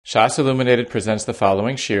Shas Illuminated presents the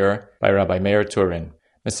following shir by Rabbi Meir Turin.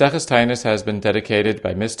 Maseches Taanis has been dedicated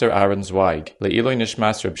by Mr. Aaron Zweig, Le'iloi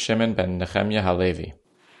Nishmas Reb Shimon ben Nechemya Halevi.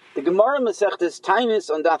 The Gemara Maseches Taanis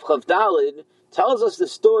on Daf Chav Daled tells us the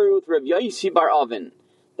story with Rabbi Yosi bar Avin.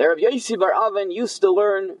 That Rabbi Yosi bar Avin used to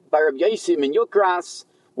learn by Rabbi Yosi min Yukras.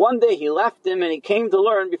 One day he left him and he came to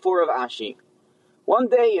learn before Rav Ashi. One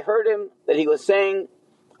day he heard him that he was saying,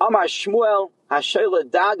 Amar Shmuel,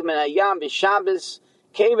 Hashayla Dag men Ayam b'Shabbos,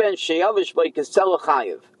 Keven sheyavish by Kesela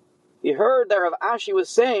Chayiv. He heard that Rav Ashi was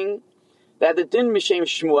saying that the din Mishem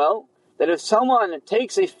Shmuel, that if someone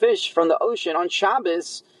takes a fish from the ocean on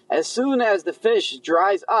Shabbos, as soon as the fish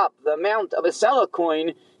dries up the amount of a Sela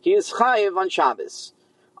coin, he is Chayiv on Shabbos.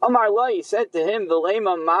 Amar Lai said to him,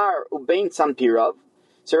 V'lema mar ubein tzam.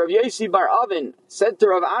 So Rav Yosi bar Avin said to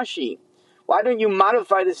Rav Ashi, why don't you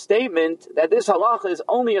modify the statement that this halacha is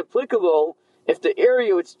only applicable if the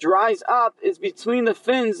area which dries up is between the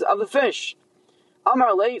fins of the fish?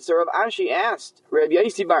 Amar late, so Rav Ashi asked Rabbi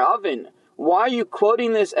Yosi bar Avin, why are you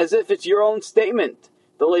quoting this as if it's your own statement?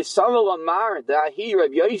 The Leisavel Amar Dahi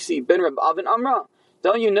Rabbi Yosi ben Rabbi Avin Amra.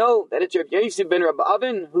 Don't you know that it's Rabbi Yosi ben Rabbi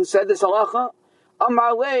Avin who said this halacha?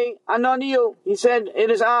 Amar le Ananiyu. He said,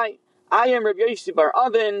 it is I. I am Rabbi Yosi bar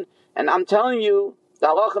Avin, and I'm telling you the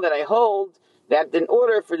halacha that I hold, that in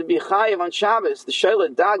order for it to be chayiv on Shabbos, the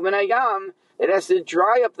Shayla Dag Ben Ayam, it has to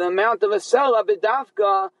dry up the amount of a sela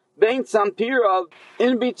b'dafka bein tzam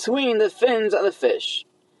in between the fins of the fish.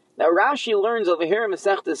 Now Rashi learns over here in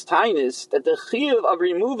Masechtas Taanis that the chiyuv of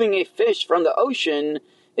removing a fish from the ocean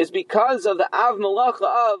is because of the av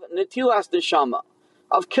malacha of netilas neshama,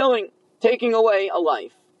 of killing, taking away a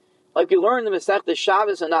life. Like we learned in Masechtas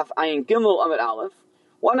Shabbos and Af Ayin Gimel Amid Aleph,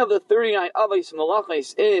 one of the 39 avos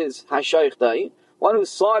malachos is hashaychdai, one who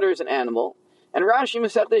slaughters an animal. And Rashi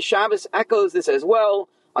Masechtas Shabbos echoes this as well.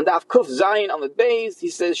 On Daf Kuf Zayin Amid Beis, he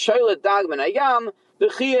says, Shayla Dag Ben Ayam, the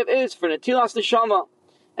chiyuv is for netilas neshama.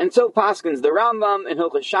 And so paskins the Rambam in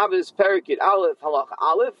Hilchos Shabbos, Perek Yud Aleph, Halacha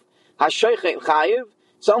Aleph, Hashaychet Chayiv,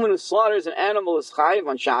 someone who slaughters an animal is Chayiv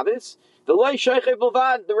on Shabbos. The Loi Shaychet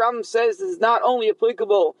Bilvad, the Rambam says, this is not only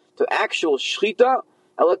applicable to actual shchita,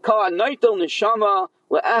 Elaka Noitel Neshama,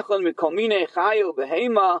 Le'echon Mikomine Chayu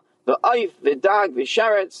Behema, the Eif, the Dag, the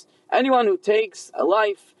Sheretz, anyone who takes a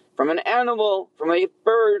life from an animal, from a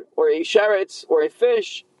bird, or a sheretz, or a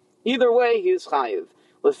fish, either way he is chayiv.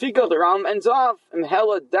 Lefika, the Ram ends off,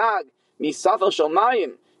 Mhela Dag, Misafel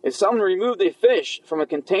Shalmayim, if someone removed a fish from a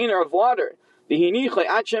container of water, V'hinichai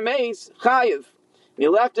Achemeis, chayiv. He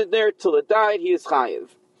left it there till it died, he is chayiv.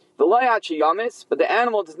 V'lai Acheyamis, but the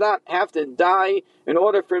animal does not have to die in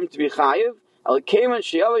order for him to be chayiv. Al-Keman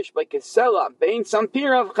Sheyavish by Kesela, Bein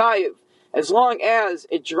Sampirav chayiv. As long as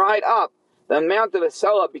it dried up the amount of a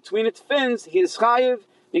sela between its fins, he is chayiv,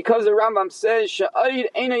 because the Rambam says, Sha'ayid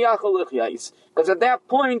Eina Yachal Lichyais. Because at that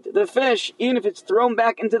point, the fish, even if it's thrown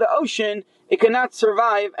back into the ocean, it cannot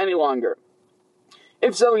survive any longer.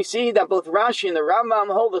 If so, we see that both Rashi and the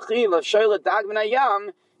Rambam hold the chiyuv of Shayla Dag Ben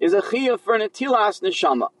Ayam is a chiyuv for netilas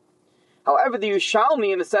neshama. However, the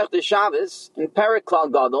Yerushalmi in the Masechtas Shabbos, in Perek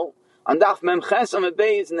Klal Gadol, on Daf Memches Amid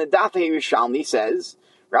Beis in the Daf Yerushalmi says,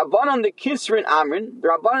 Rabbanon the Kisrin Amrin, the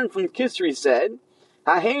Rabbanon from Kisri said,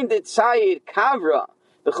 Hahein det Tzayid Kavra,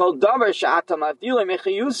 B'chol Davar She'ata Mavdilei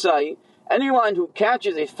Mechiyusai, anyone who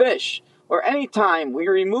catches a fish, or any time we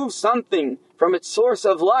remove something from its source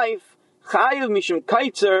of life, Chayiv Mishum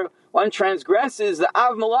Kaitzer, one transgresses the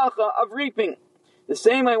Av Malacha of reaping. The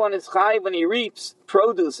same way one is Chayiv when he reaps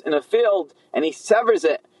produce in a field, and he severs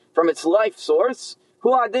it from its life source.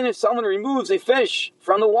 Hu adin, if someone removes a fish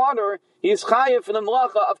from the water, he is chayiv for the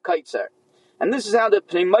malacha of kaitzer. And this is how the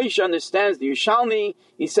Pnei Moshe understands the Yerushalmi.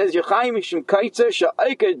 He says, Yechayim mishum kaitzer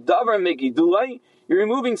sha'ayke davar megidulei. You're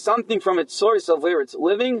removing something from its source of where it's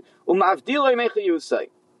living. Umavdilei mechiyusai.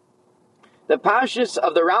 The pashas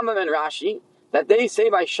of the Rambam and Rashi, that they say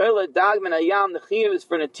by Shayla Dag Ben Ayam, the chiyuv is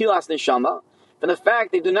for netilas neshama. For the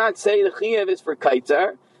fact they do not say the chiyuv is for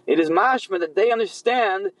kaitzer, it is mashma that they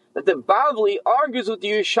understand that the Bavli argues with the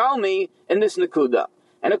Yerushalmi in this Nakuda.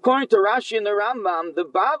 And according to Rashi and the Rambam, the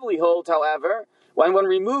Bavli holds, however, when one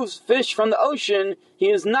removes fish from the ocean,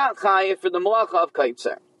 he is not chayiv for the malacha of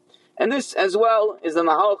kaitzer. And this as well is the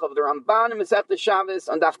mahalach of the Ramban in Masechtas Shabbos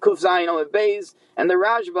on Daf Kuf Zayin Amid Beis, and the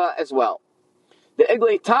Rashba as well. The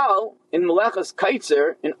Eglei Tal in Melechas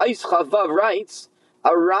Kaitzer in Eis Chavav writes,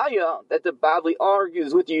 a raya that the Bavli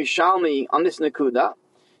argues with the Yerushalmi on this Nakuda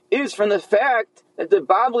is from the fact that the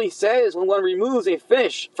Bavli says when one removes a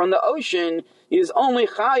fish from the ocean, he is only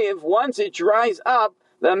chayiv once it dries up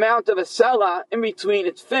the amount of a sela in between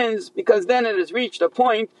its fins, because then it has reached a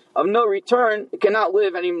point of no return, it cannot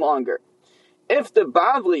live any longer. If the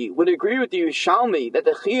Bavli would agree with the Yerushalmi that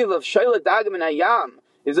the Chiyuv of Sheila Dagam and Hayam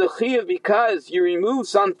is a Chiyuv because you remove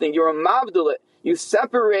something, you're a mavdul it, you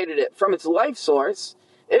separated it from its life source,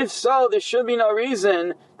 if so, there should be no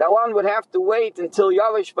reason that one would have to wait until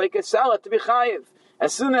Yavish by Kesela to be Chayiv.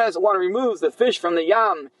 As soon as one removes the fish from the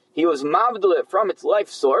Yam, he was mavdul it from its life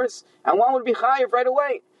source, and one would be Chayiv right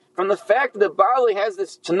away. From the fact that the Barley has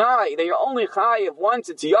this Tanai, that you're only Chayiv once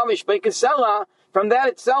it's Yavish by Kesela, from that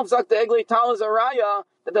itself, Zakta Eglei Tal is a Raya,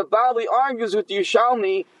 that the Barley argues with the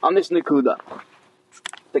Yerushalmi on this Nekuda.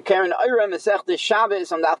 The Karen Eira Masechta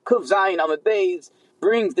Shabbos on the Kuf Zayin Amud Beis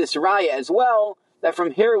brings this Raya as well, that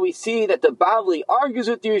from here we see that the Bavli argues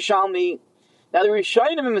with the Yerushalmi. Now the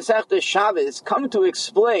Rishonim in Masechta Shabbos come to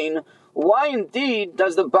explain why indeed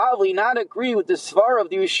does the Bavli not agree with the Svar of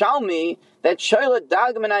the Yerushalmi that Sheila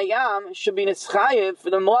Dagam and Ayam should be Nischayev for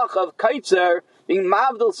the Malach of Kaitzer being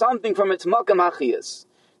Mavdil something from its Makam Achiyas.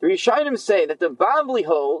 The Rishonim say that the Bavli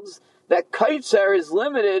holds that Kaitzer is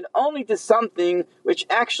limited only to something which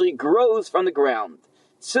actually grows from the ground.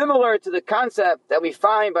 Similar to the concept that we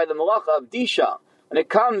find by the Malacha of Disha, when it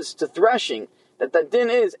comes to threshing, that the din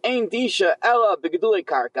is Ein Disha Ella B'Gedulei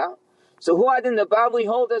Karka. So Huadin the Bavli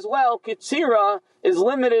hold as well, Kitzira is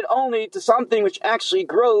limited only to something which actually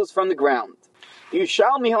grows from the ground. The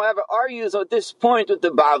Yerushalmi, however, argues at this point with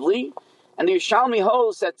the Bavli, and the Yerushalmi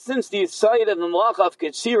holds that since the side of the Malacha of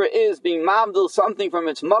Kitzira is being mavdil something from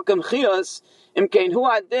its Makam Chiyas, Imkein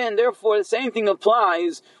Huadin, therefore the same thing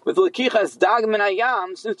applies with Lekichas Dagam and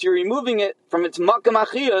Ayam, since you're removing it from its Makam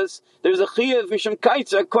Achiyas, there's a Chiyav Misham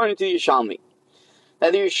Kaitza according to the Yerushalmi. Now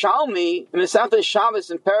the Yerushalmi, in Masechta Shabbos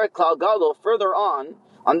and Perek Klal Gadol, further on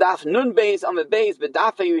Daf Nun Beis Amud Beis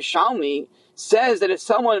B'Daf Yerushalmi, says that if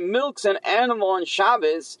someone milks an animal on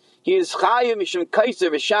Shabbos, he is Chayiv Misham Kaitzer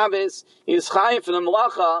v'Shabbos, he is Chayiv for the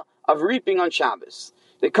Malacha of reaping on Shabbos.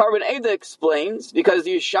 The Karban Eda explains, because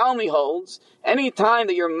the Yerushalmi holds, any time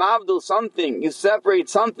that you're mavdil something, you separate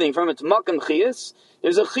something from its makam chiyas,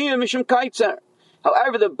 there's a chiyah mishum kaitzer.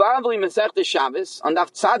 However, the Bavli Masechta Shabbos on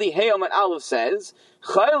Daf Tzadi Heyom and Aleph says,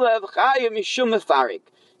 Chaylev chayah mishum mefarik.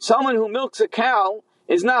 Someone who milks a cow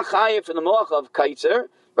is not chayiv for the malacha of kaitzer,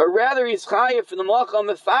 but rather he's chayiv for the malacha of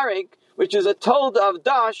mefarik, which is a tolda of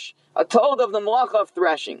dash, a tolda of the malacha of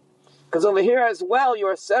threshing. Because over here as well, you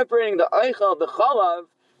are separating the eichel, the chalav,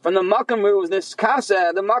 from the makam where it was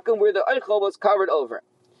niskasa, the makam where the eichel was covered over.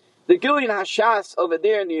 The Gilian Hashas over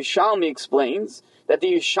there in the Yerushalmi explains that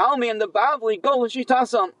the Yerushalmi and the Bavli go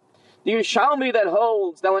l'shitasam. The Yerushalmi that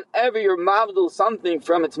holds that whenever you're mavdil something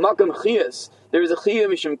from its makam chiyas, there is a chiyah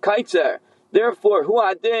mishum kaitzer. Therefore,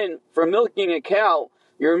 huadin, for milking a cow,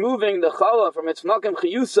 you're removing the chala from its makam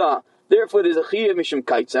chiyusa. Therefore, there's a chiyah mishum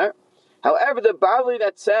kaitzer. However, the Bavli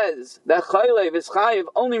that says that chaylev is chayiv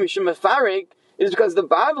only mishum mefarik is because the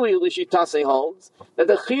Bavli Lishitase holds that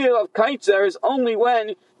the chiyuv of kaitzer is only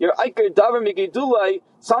when you're aiker davar migidulai,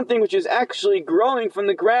 something which is actually growing from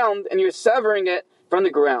the ground and you're severing it from the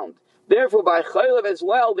ground. Therefore, by chaylev as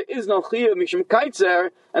well, there is no chiyuv mishum kaitzer,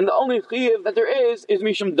 and the only chiyuv that there is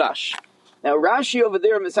mishum dash. Now, Rashi over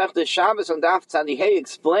there in Masechta Shabbos on Daf Tzadi Hey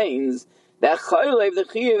explains that chaylev, the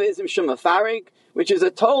chiyuv is mishum mefarik, which is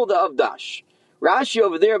a tolda of dash. Rashi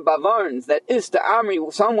over there bavarns that is to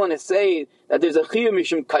Amri, someone is saying that there's a chiyuv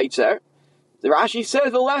mishum kaitzer. The Rashi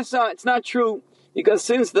says, Velesa, it's not true, because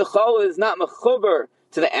since the chol is not mechuber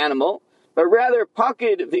to the animal, but rather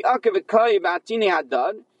pakid the akavikai batini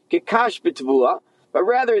hadad, kikash b'tvua, but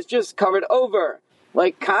rather it's just covered over,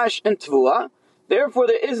 like kash and tvua, therefore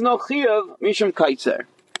there is no chiyuv mishum kaitzer.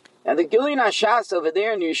 And the Gilian Hashas over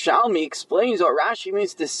there in Yerushalmi explains what Rashi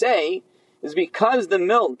means to say, is because the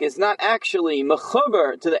milk is not actually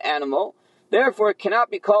mechuber to the animal, therefore it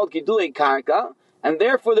cannot be called gidulei karka, and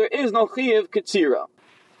therefore there is no chiyuv ketzira.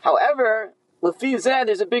 However, lefi zeh,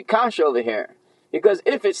 there's a big kasha over here, because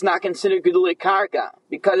if it's not considered gidulei karka,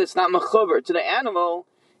 because it's not mechuber to the animal,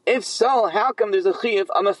 if so, how come there's a chiyuv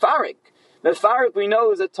of mefarik? Mefarik we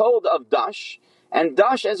know is a told of dash, and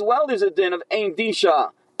dash as well there's a din of ein disha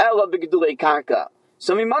ela b'gidulei karka.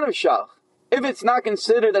 So mimanav shach. If it's not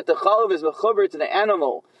considered that the chalav is mechuber to the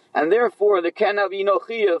animal, and therefore there cannot be no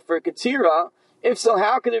chiyuv for ketzira, if so,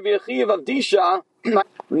 how could there be a chiyuv of disha?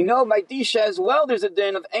 We know by disha as well there's a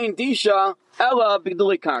din of ein disha ela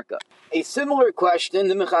b'gdulei karka. A similar question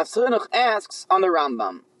the Mechasrinuch asks on the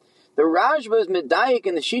Rambam. The Rajba is medayik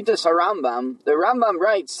in the Shitas HaRambam. The Rambam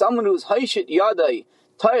writes, someone who's haishit yadai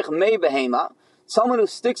taich mei behema, someone who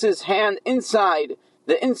sticks his hand inside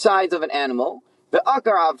the insides of an animal, the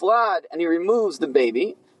akar avlad, and he removes the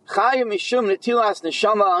baby, chayiv mishum netilas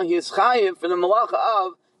neshama, he is chayiv for the malacha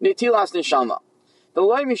of netilas neshama. the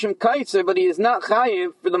loy mishum kaitzer, but he is not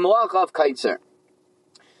chayiv for the malacha of kaitzer.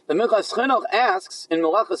 The Minchas Chinuch asks in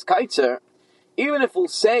Malachas Kaitzer, even if we'll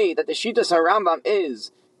say that the Shitas HaRambam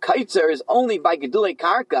is Kaitzer is only by Gedulei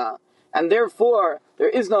Karka, and therefore there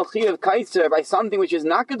is no Chiyuv Kaitzer by something which is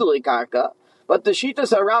not Gedulei Karka, but the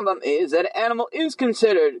Shitas HaRambam is that an animal is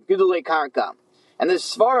considered Gedulei Karka. And the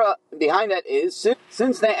Svara behind that is,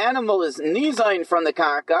 since the animal is Nizayin from the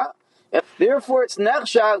Karka, therefore it's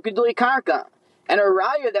Nechshav Gedulei Karka. And a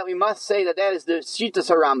raya that we must say that is the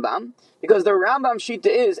Shitas HaRambam, because the Rambam Shita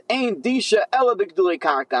is Ein Disha Ela B'Gedulei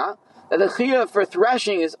Karka, that the Chiyuv for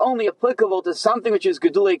threshing is only applicable to something which is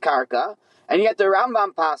Gedulei Karka, and yet the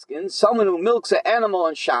Rambam Paskin, someone who milks an animal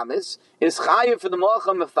on Shabbos, is Chayiv for the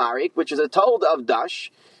Malacha Mefarik, which is a told of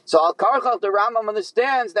Dash. So Al Karchach, the Rambam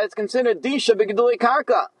understands that it's considered Disha B'Gedulei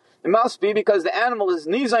Karka. It must be because the animal is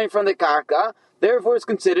Nizayin from the Karka, therefore it's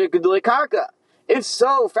considered Gedulei Karka. If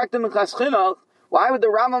so, Fekta Minchas Chinuch, why would the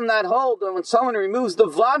Rambam not hold that when someone removes the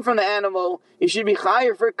vlad from the animal, he should be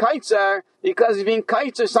chayiv for kaitzer, because he's being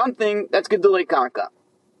kaitzer something that's gedulei karka?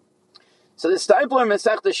 So the Stipler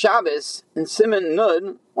Masechta Shabbos in Siman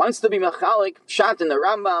Nud wants to be machalik shat in the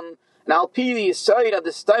Rambam, and al pi the side of the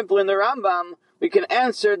Stipler in the Rambam, we can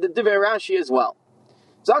answer the Divrei Rashi as well.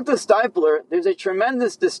 Zok the Stipler, there's a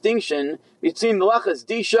tremendous distinction between Malachas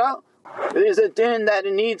Disha, there's a din that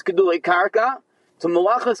it needs gedulei karka, to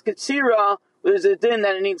Malachas Ketzira, there's a din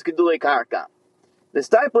that it needs Gedulei Karka. The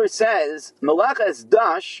Stipler says, Malachas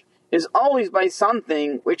Dash is always by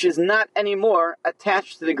something which is not anymore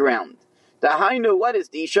attached to the ground. The Hainu, what is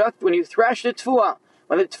Disha? When you thresh the Tfuah.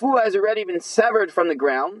 When the Tfuah has already been severed from the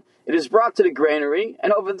ground, it is brought to the granary,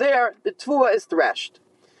 and over there, the Tfuah is threshed.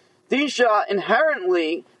 Disha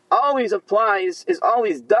inherently always applies, is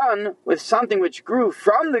always done with something which grew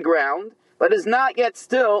from the ground, but is not yet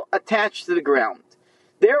still attached to the ground.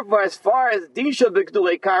 Therefore, as far as Disha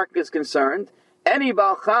B'Gedulei Karka is concerned, any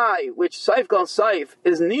Balchai, which Saif Kal Saif,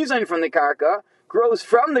 is Nizayin from the Karka, grows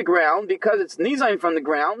from the ground, because it's Nizayin from the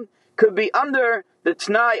ground, could be under the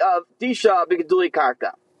T'nai of Disha B'Gedulei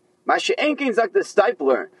Karka. Masha'enkin Zak the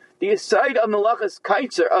Stipler, the side of Malachas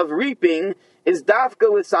Kaitzer of reaping is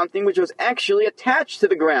dafka with something which was actually attached to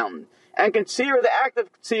the ground, and consider the act of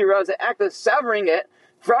Katsira as the act of severing it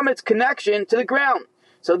from its connection to the ground.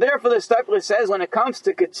 So therefore the Stipler says when it comes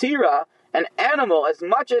to Katsira, an animal, as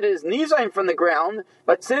much as it is nizayin from the ground,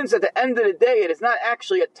 but since at the end of the day it is not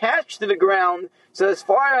actually attached to the ground, so as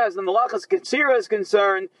far as the Malachas Katsira is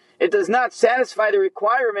concerned, it does not satisfy the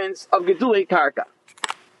requirements of Gedulei Karka.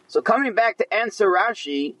 So coming back to answer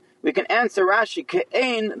Rashi, we can answer Rashi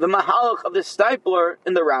Ke'ein, the Mahalach of the Stipler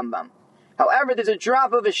in the Rambam. However, there's a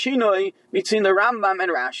drop of a shinoi between the Rambam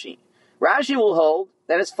and Rashi. Rashi will hold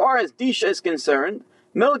that as far as Disha is concerned,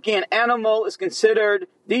 milking an animal is considered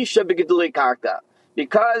Disha B'Gedulei Karka,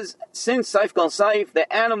 because since Saif Kal Saif,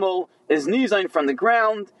 the animal is nizayin from the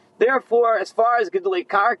ground, therefore, as far as Gedulei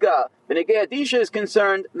Karka, B'Negei Disha is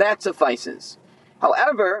concerned, that suffices.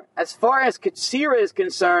 However, as far as Katsira is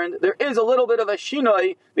concerned, there is a little bit of a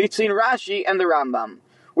shinoi between Rashi and the Rambam,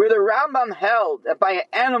 where the Rambam held that by an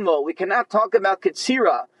animal we cannot talk about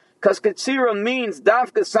Katsira, because Katsira means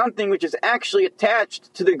dafka something which is actually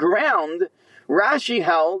attached to the ground. Rashi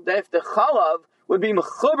held that if the chalav would be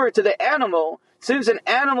mechuber to the animal, since an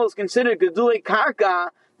animal is considered gedulei karka,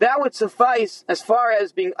 that would suffice as far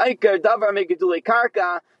as being aikar davar me gedulei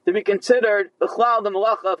karka to be considered the chlal the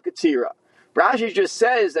malacha of katsira. Rashi just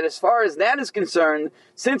says that as far as that is concerned,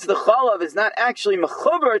 since the chalav is not actually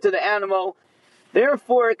mechuber to the animal,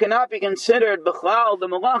 therefore it cannot be considered b'chlal the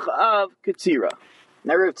malacha of katsira.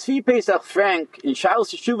 Now, Rav Tzvi Pesach Frank in Shalos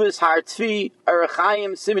Yeshuvas Har Tzvi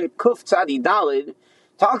Arachayim Siman Kuf Tzadi Dalid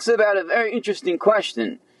talks about a very interesting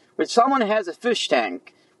question, where someone has a fish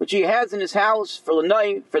tank, which he has in his house for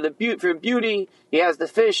lanai, for beauty. He has the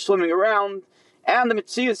fish swimming around, and the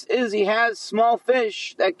metzius is he has small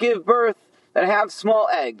fish that give birth, that have small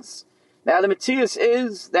eggs. Now, the metzius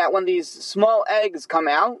is that when these small eggs come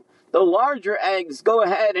out, the larger eggs go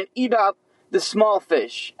ahead and eat up the small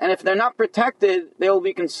fish, and if they're not protected, they will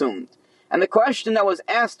be consumed. And the question that was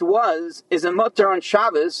asked was, is a mutter on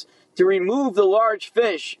Shabbos to remove the large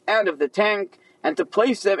fish out of the tank and to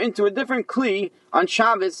place them into a different kli on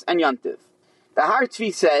Shabbos and Yontif? The Har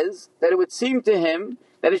Tzvi says that it would seem to him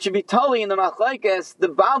that it should be totally in the Machlekes, the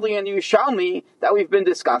Bavli and the Yerushalmi that we've been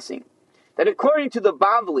discussing. That according to the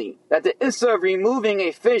Bavli, that the Issa of removing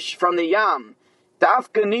a fish from the Yam,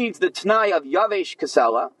 Dafka needs the T'nai of Yavesh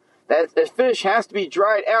Kasela, that the fish has to be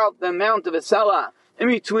dried out the amount of a sela in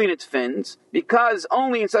between its fins, because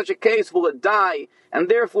only in such a case will it die, and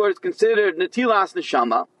therefore it's considered netilas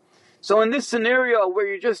neshama. So in this scenario where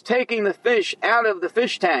you're just taking the fish out of the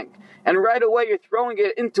fish tank and right away you're throwing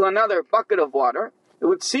it into another bucket of water, it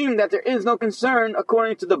would seem that there is no concern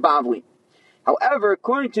according to the Bavli. However,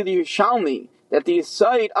 according to the Yerushalmi, that the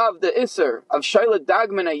side of the Isser of Shaila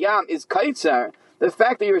Dagman Ayam is Kaitzer, the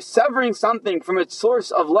fact that you're severing something from its source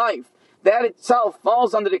of life, that itself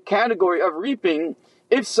falls under the category of reaping.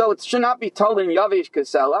 If so, it should not be told in Yavesh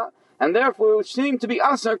Kesela, and therefore it would seem to be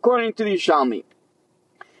Asr according to the Yerushalmi.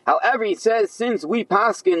 However, he says, since we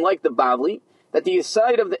paskin like the Bavli, that the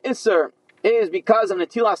side of the Isser is because of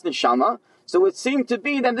Netilas Neshama, so it would seem to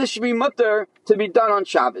be that this should be mutter to be done on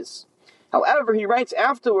Shabbos. However, he writes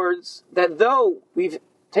afterwards that though we've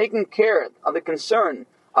taken care of the concern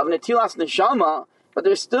of Netilas Neshama, but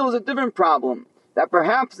there still is a different problem, that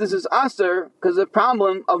perhaps this is Aser because of the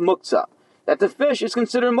problem of Muktzah, that the fish is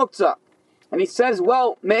considered Muktzah. And he says,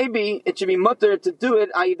 well, maybe it should be mutter to do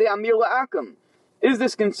it Ayidei Amir La'akim. Is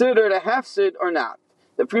this considered a hafsid or not?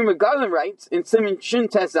 The Prima Galan writes in Siman Shin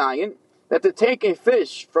Tezayin that to take a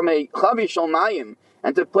fish from a Chavi Shalmayim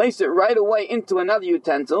and to place it right away into another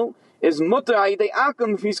utensil is mutter Ayidei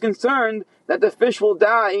Akim if he's concerned that the fish will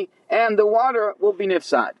die and the water will be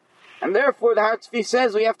nifsad. And therefore the Hartzvi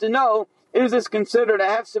says we have to know, is this considered a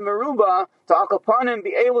hafsid meruba to Akapanim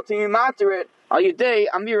be able to matter it Ayidei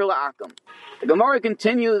Amir La'akim? The Gemara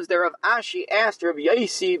continues that Rav Ashi asked Rabbi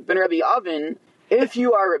Yossi ben Rabbi Avin, if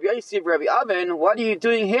you are Rabbi Yossi ben Rabbi Avin, what are you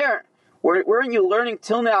doing here? Weren't you learning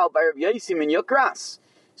till now by Rabbi Yossi ben Yukras?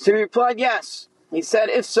 So he replied, yes. He said,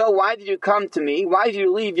 if so, why did you come to me? Why did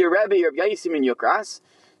you leave your Rebbe, Rabbi Yossi ben Yukras?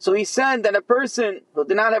 So he said that a person who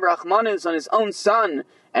did not have Rachmanis on his own son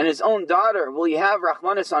and his own daughter, will he have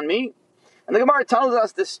Rachmanis on me? And the Gemara tells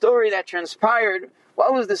us the story that transpired.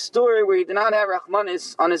 What was the story where he did not have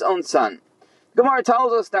Rachmanis on his own son? The Gemara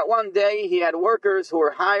tells us that one day he had workers who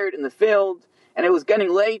were hired in the field, and it was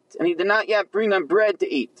getting late, and he did not yet bring them bread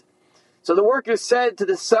to eat. So the workers said to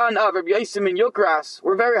the son of Rabbi Yossi ben Yukras,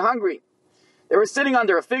 we're very hungry. They were sitting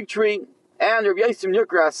under a fig tree, and Rabbi Yossi ben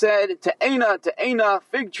Yukras said, Te'ena,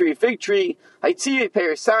 fig tree, Haitziye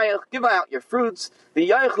perisayach, give out your fruits,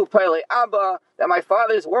 v'yaychu peilei abba, that my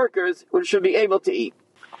father's workers should be able to eat.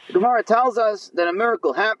 The Gemara tells us that a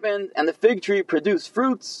miracle happened, and the fig tree produced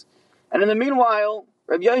fruits, and in the meanwhile,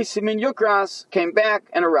 Rabbi Yossi ben Yukras came back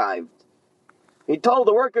and arrived. He told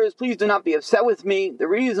the workers, please do not be upset with me. The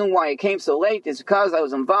reason why I came so late is because I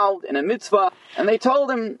was involved in a mitzvah. And they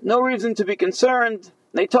told him no reason to be concerned.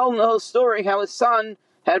 They told him the whole story, how his son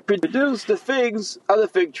had produced the figs of the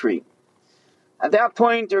fig tree. At that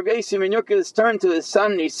point, Rabbi Yossi ben Yukras turned to his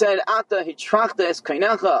son and he said, Ata hitrachta es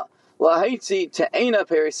kainecha, lahaitzi te'ena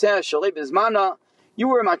periseh shalei bizmana. You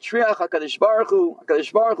were matriach HaKadosh Baruch Hu.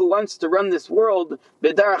 HaKadosh Baruch Hu wants to run this world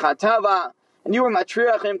b'derech hatava. And you were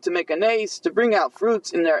matriachim to make a nace, to bring out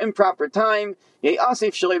fruits in their improper time.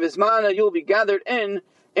 Ye'asif shalei bizmana, you'll be gathered in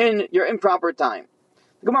your improper time.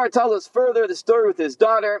 The Gemara tells us further the story with his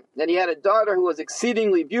daughter, that he had a daughter who was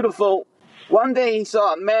exceedingly beautiful. One day he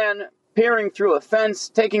saw a man peering through a fence,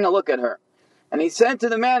 taking a look at her. And he said to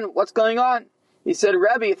the man, what's going on? He said,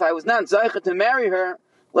 Rabbi, if I was not Zaycha to marry her,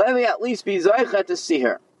 let me at least be Zaycha to see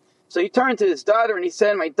her. So he turned to his daughter and he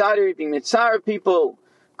said, my daughter, you're being mitzar people.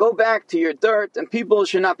 Go back to your dirt, and people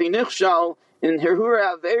should not be nichshal in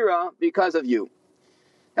herhura avera because of you.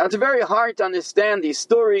 Now, it's very hard to understand these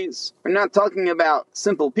stories. We're not talking about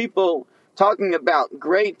simple people, talking about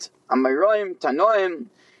great amiroim, tanoim.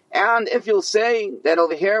 And if you'll say that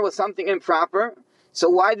over here was something improper, so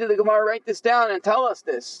why did the Gemara write this down and tell us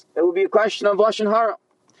this? It will be a question of lashon hara.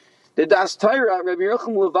 The Das Torah, Rabbi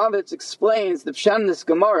Yerucham Lubavitz explains the pshat in this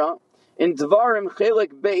Gemara in Dvarim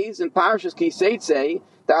Chelik Beis in Parshas Kiseitze,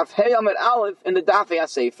 Daf Hey Amud Aleph in the Daf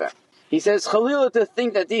HaSefer. He says, Chalila to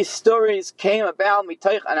think that these stories came about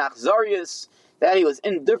mitoich an achzarius, that he was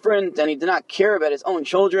indifferent and he did not care about his own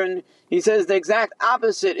children. He says the exact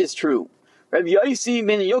opposite is true. Rabbi Yossi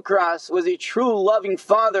ben Yukras was a true loving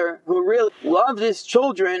father who really loved his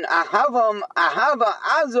children, ahava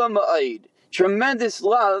azam ma'id. Tremendous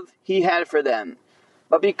love he had for them.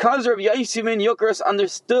 But because Rabbi Yossi ben Yukras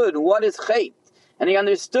understood what is chait, and he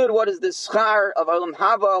understood what is the schar of Olam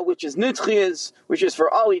Haba, which is Nitzchias, which is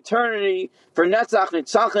for all eternity, for Netzach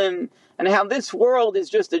Nitzachim, and how this world is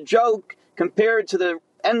just a joke compared to the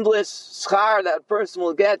endless schar that a person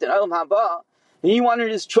will get in Olam Haba. He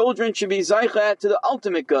wanted his children to be Zaycha to the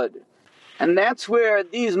ultimate good. And that's where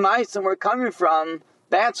these Maisim were coming from.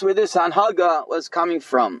 That's where this Hanhaga was coming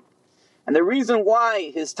from. And the reason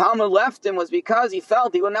why his Talmud left him was because he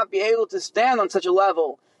felt he would not be able to stand on such a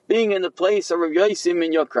level, being in the place of Rabbi Yossi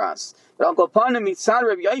ben Yukras. But Al Kopanim Mitzad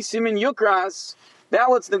Rabbi Yossi ben Yukras, that's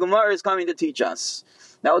what the Gemara is coming to teach us.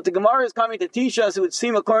 Now, what the Gemara is coming to teach us, it would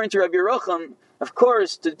seem, according to Rabbi Yerucham, of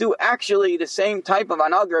course, to do actually the same type of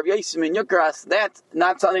anag of Yosim and Yukras, that's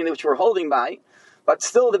not something which we're holding by, but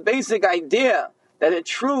still the basic idea that a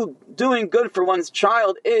true doing good for one's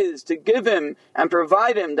child is to give him and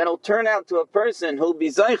provide him that'll turn out to a person who'll be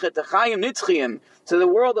Zaychet to Chayim Nitzchiyim, to the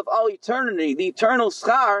world of all eternity, the eternal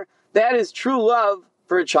schar, that is true love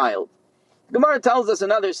for a child. Gemara tells us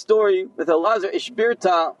another story with Elazar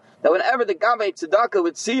Ishbirta, that whenever the Gabbai Tzedakah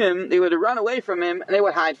would see him, they would run away from him and they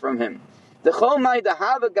would hide from him. The Chomai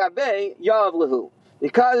Dahava Gabbai Yav Lahu,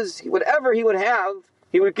 because whatever he would have,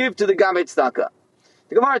 he would give to the Gabbai Tzedakah.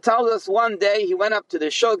 The Gemara tells us one day he went up to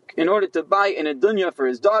the shuk in order to buy an adunya for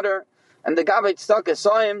his daughter, and the Gabbai Tzedakah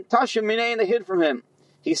saw him, Tashim Minei, and they hid from him.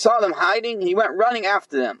 He saw them hiding, he went running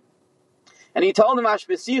after them. And he told them,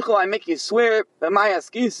 Ashbesichu, I make you swear,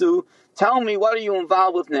 B'mayaskisu, tell me, what are you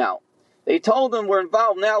involved with now? They told him, we're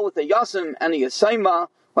involved now with the Yasim and the Yasaima,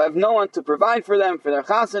 who have no one to provide for them for their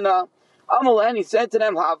chasana. And he said to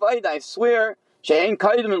them, Ha'avaid, I swear, She'en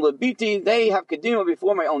Kaidim and Labiti, they have Kedima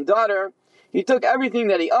before my own daughter. He took everything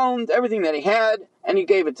that he owned, everything that he had, and he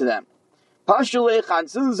gave it to them. Pashulei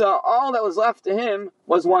Chadzuzah, all that was left to him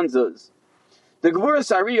was one zuz. The Gevurah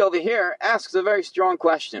Sari over here asks a very strong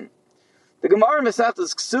question. The Gemara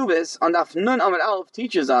Mesachtas Ksubis on Daf Nun Amud Aleph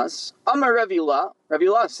teaches us, Amar Rav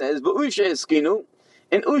Yila says, B'usha eskinu,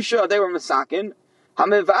 in Usha they were masakin,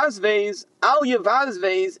 Hamevazvez, Al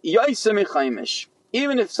Yevazvez, Yoisem Echaimish.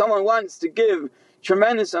 Even if someone wants to give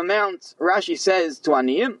tremendous amounts, Rashi says, to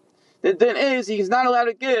Aniyim, the din is he's not allowed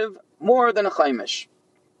to give more than a chaimish.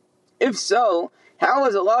 If so, how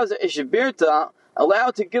is Elazar Ishbirta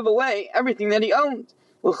allowed to give away everything that he owned?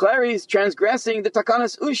 Well, he's transgressing the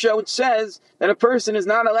Takanas Usha, which says that a person is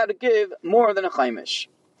not allowed to give more than a chaimish.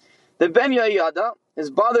 The Ben Yoyada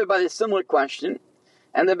is bothered by this similar question,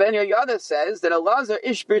 and the Ben Yoyada says that Elazar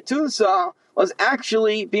Ishbirtusa was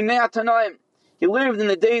actually Bimei Tanaim. He lived in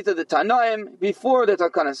the days of the Tanaim before the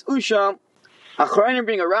Takanas Usha. Achronim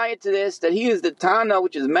bring a riot to this, that he is the Tana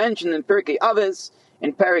which is mentioned in Pirkei Avos,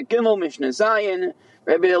 in Perek Gimel Mishnah Zayin.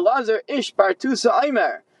 Rabbi Elazar Ishbirtusa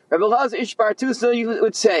Aimer. Rabbi Elazar Ishbirtusa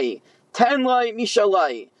would say, Tenlai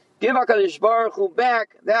Mishalai, give HaKadosh Baruch Hu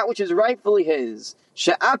back that which is rightfully his.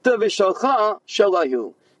 She'ata v'shalcha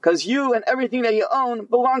shalahu, because you and everything that you own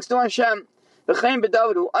belongs to Hashem. V'chein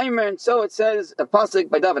b'David hu Aimer, and so it says, a pasuk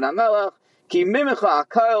by David HaMelech, Ki mimecha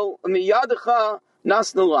akal u'miyadecha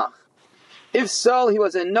nasnulach. If so, he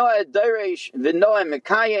was a Noah Dairesh, V'Noah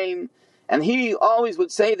Mekayim, and he always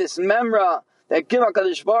would say this memra, that give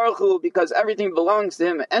HaKadosh Baruch Hu, because everything belongs to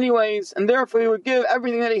him anyways, and therefore he would give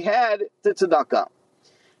everything that he had to tzedakah.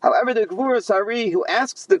 However, the Gevurah Sari, who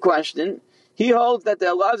asks the question, he holds that the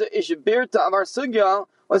Elazar Ishbirta of our sugya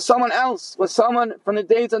was someone else, was someone from the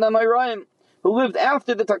days of the Meiraim, who lived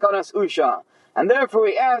after the Takanas Usha. And therefore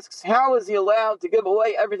he asks, how is he allowed to give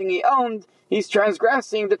away everything he owned? He's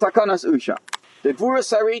transgressing the Takanas Usha. The Gevurah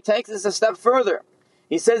Sari takes this a step further.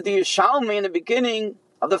 He says the Yishalmi in the beginning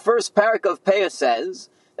of the first parak of Peah says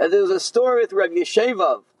that there was a story with Rabbi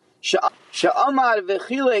Yeshevav. She'amar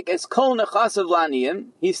v'chilek es kol nechasav la'aniyim.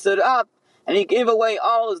 He stood up and he gave away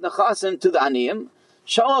all his nechasim to the aniyim.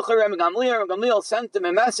 Shalach Rabbi Gamliel sent him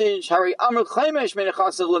a message, Hari amr chaimesh me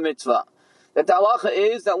nechasav l'mitzvah. That the halacha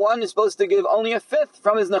is that one is supposed to give only a fifth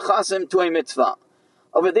from his nechasim to a mitzvah.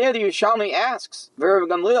 Over there, the Yerushalmi asks, Rabbi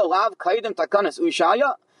Gamliel lav kaidem takanas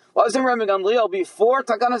ushaya? Wasn't Rabbi Gamliel before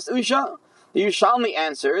takanas usha? The Yerushalmi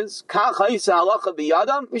answers,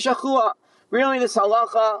 really this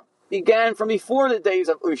halacha began from before the days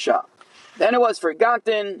of Usha. Then it was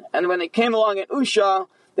forgotten, and when it came along in Usha,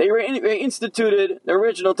 they reinstituted the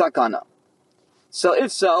original takana. So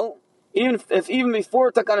if so, even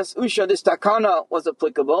before takanas Usha this takana was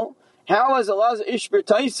applicable, how was Elazar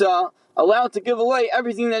Ishbirtusa allowed to give away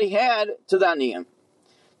everything that he had to the aniyim?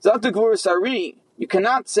 Dr. Gevurah Sari, you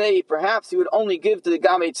cannot say perhaps he would only give to the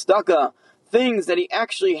Gabbai Tzedakah things that he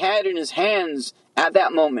actually had in his hands at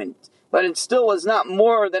that moment, but it still was not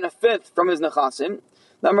more than a fifth from his nechasim.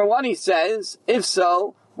 Number one, he says, if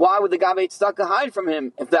so, why would the Gabbai Tzedakah hide from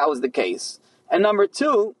him if that was the case? And number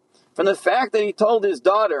two, from the fact that he told his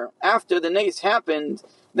daughter, after the nace happened,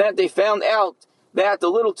 that they found out that the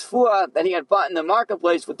little tfuah that he had bought in the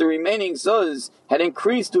marketplace with the remaining zuz had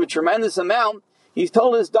increased to a tremendous amount, he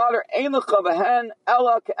told his daughter, Ein lecha b'hen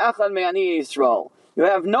ela ke'echad me'ani Yisrael. You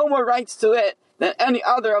have no more rights to it than any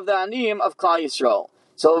other of the aniyim of Klal Yisrael.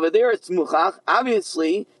 So over there it's muchach.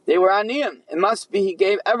 Obviously, they were aniyim. It must be he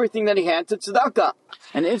gave everything that he had to tzedakah.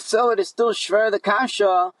 And if so, it is still shver the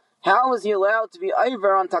kasha. How is he allowed to be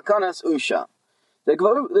over on takanas usha? The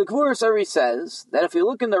Gvuras Ari says that if you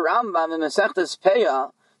look in the Rambam in Masechtas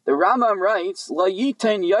Peah, the Rambam writes, "La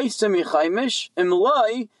yiten yaisem yichaimish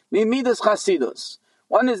imloi mimidas chasidus."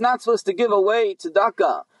 One is not supposed to give away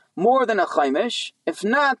tzedakah more than a chaimish. If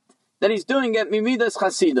not, then he's doing it mimidas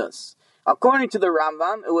chasidus. According to the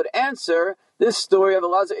Rambam, it would answer this story of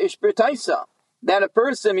Elazar Ish B'Taisa, that a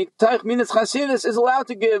person mitaych midas chasidus is allowed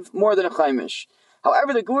to give more than a chaimish.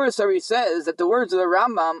 However, the Gvuras Ari says that the words of the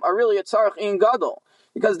Rambam are really a tzarech in gadol,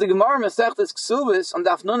 because the Gemara Masechtas Ksubis on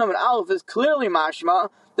Daf Nunam and Aleph is clearly mashma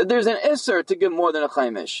that there's an isser to give more than a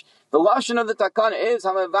chaimish. The lashon of the takana is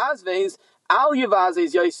hamavazves al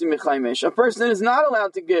yavazes yosim chaimish. A person is not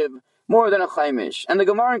allowed to give more than a chaimish. And the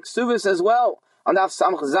Gemara in Ksubis as well on Daf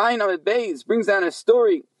Samch Zayin Amid Beis brings down a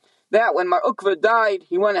story that when Mar Ukva died,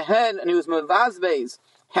 he went ahead and he was mavazves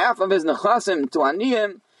half of his nechasim to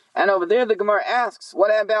aniyim. And over there the Gemara asks, what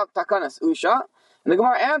about takanas usha? And the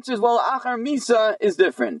Gemara answers, well, achar misa is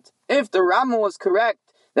different. If the Rambam was correct,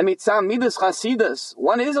 that mitzah midas chasidus,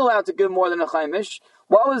 one is allowed to give more than a chaimish,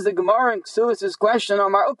 what was the Gemara in Ksubis' question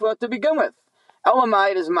on Mar Ukva to begin with?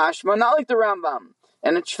 Elamite is mashma, not like the Rambam.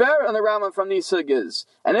 And it's fair on the Rambam from these sugyas.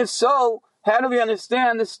 And if so, how do we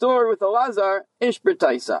understand the story with Elazar Ish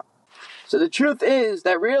B'Taisa? So the truth is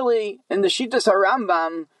that really, in the Shittas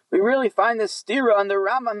HaRambam, we really find this stira on the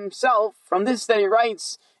Rambam himself, from this that he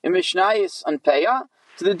writes in Mishnayos on Peah,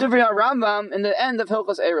 to the Divrei HaRambam in the end of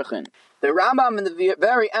Hilchos Erechin. The Rambam in the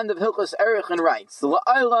very end of Hilchos Erechin writes,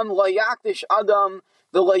 L'olam lo yakdish adam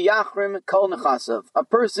v'lo yachrim kol nechasav. A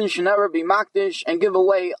person should never be makdish and give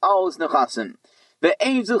away all his nechasim.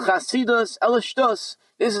 Ve'ein zu chasidus elishtus.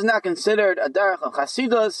 This is not considered a derech of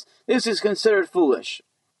chasidus. This is considered foolish.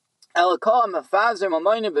 Elakol mefazer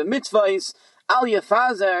mamayne b'mitzvahs al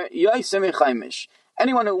yafazer yoisem chaimish.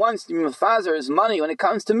 Anyone who wants to be mefazer his money when it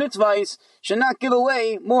comes to mitzvahs should not give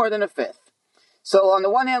away more than a fifth. So on the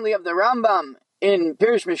one hand, we have the Rambam in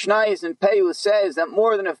Pirush Mishnayos and Pei who says that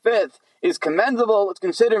more than a fifth is commendable, it's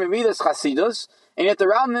considered midas chasidus, and yet the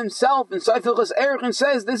Rambam himself in Hilchos Erechin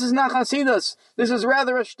says this is not chasidus, this is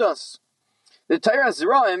rather a shtus. The Teiras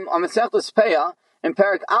Roim on Masechtas Peah in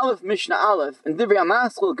Parak Aleph Mishnah Aleph in Divrei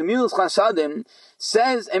HaMaschil Gemilas Chasadim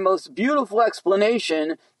says a most beautiful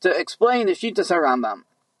explanation to explain the Shittas HaRambam.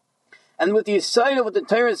 And with the aside of what the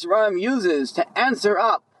Teiras Roim uses to answer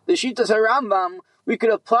up the Shittas HaRambam, we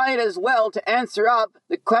could apply it as well to answer up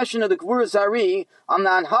the question of the Gvuras Ari on the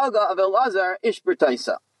Anhaga of Elazar Ish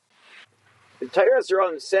B'Taisa. The Teiras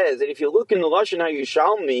Roim says that if you look in the Lashon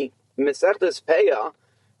HaYushalmi, Masechtas Peah,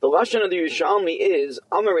 the Lashon of the Yushalmi is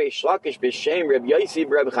Amar Reish Lakish b'Shem Reb Yosi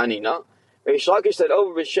b'Reb Chanina. Reish Lakish said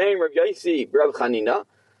over b'Shem Reb Yosi b'Reb Chanina,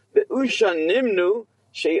 Be'usha nimnu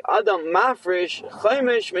she Adam mafresh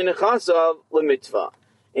chaimish minechasav lemitzvah.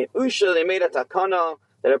 In Usha they made a takana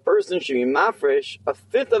that a person should be mafresh a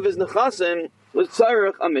fifth of his nechasim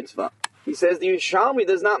l'tzarech a mitzvah. He says the Yushalmi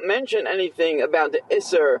does not mention anything about the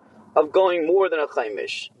iser of going more than a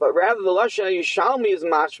chaimish, but rather the Lashon Yushalmi is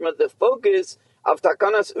mashma. The focus of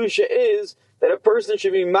takanas usha is that a person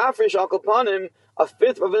should be mafresh al kapanim a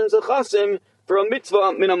fifth of his nechasim for a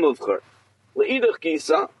mitzvah min hamuvchar. Le'idach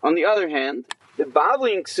gisa, on the other hand, the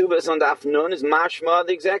Bavli in Ksubas on Daf Nun is mashma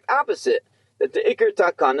the exact opposite. That the ikar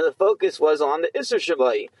takana, the focus was on the iser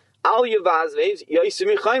shavai al yavazves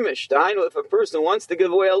yosim chaimish. Dainu, if a person wants to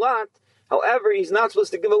give away a lot, however, he's not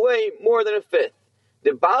supposed to give away more than a fifth.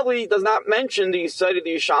 The Bavli does not mention the side of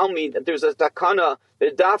the Yushalmi that there's a takana the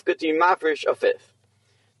dafka to mafresh a fifth.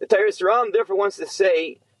 The Teiras Ram therefore wants to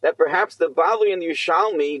say that perhaps the Bavli and the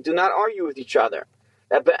Yushalmi do not argue with each other.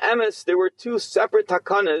 That be'emes there were two separate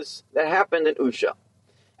takanas that happened in Usha,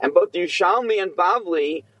 and both the Yushalmi and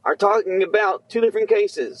Bavli are talking about two different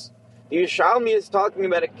cases. The Yushalmi is talking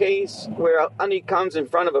about a case where Ani comes in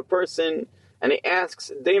front of a person and he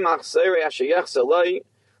asks Deimach Sere Ashayach Salai.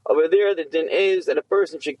 Over there, the din is that a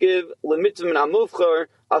person should give lemitzvah min hamuvchar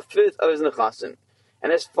a fifth of his nechasim.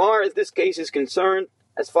 And as far as this case is concerned,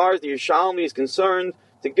 as far as the Yushalmi is concerned,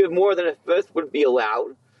 to give more than a fifth would be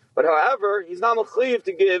allowed. But however, he's not mechayiv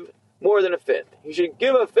to give more than a fifth. He should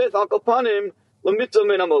give a fifth al kapanim lemitzvah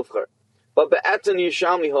min hamuvchar. But be'etzin the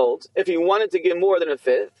Yushalmi holds, if he wanted to give more than a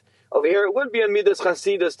fifth, over here it would be a midas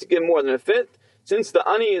chasidus to give more than a fifth. Since the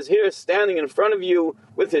ani is here standing in front of you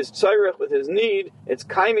with his tzarech, with his need, it's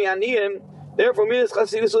kaimi aniyim, therefore midas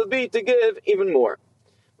chasidus would be to give even more.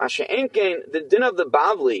 Masha'enkein, the din of the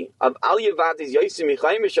Bavli, of al yavadis yosim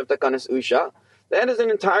yichaimish of takanas usha, that is an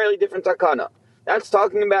entirely different takana. That's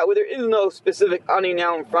talking about where there is no specific ani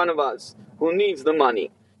now in front of us who needs the money.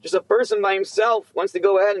 Just a person by himself wants to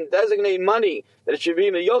go ahead and designate money that it should be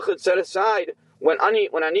in the yochid set aside when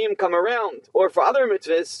aniyim come around, or for other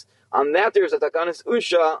mitzvahs, On that, there's a Taanis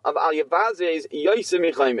Usha of Al Yavazes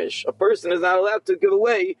Yosim Chaimish. A person is not allowed to give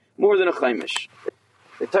away more than a Chaimish.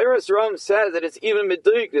 The Torah's Ram says that it's even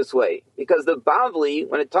meduyik this way, because the Bavli,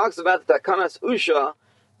 when it talks about the Taanis Usha,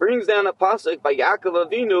 brings down a pasuk by Yaakov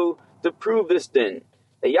Avinu to prove this din.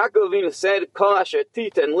 That Yaakov Avinu said, Kol asher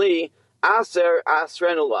titen li, aser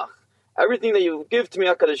asrenu lach. Everything that you give to me,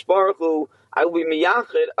 HaKadosh Baruch Hu, I will be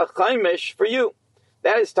miyachid, a chaimish for you.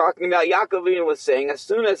 That is talking about Yaakov Avinu was saying, as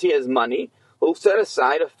soon as he has money, he'll set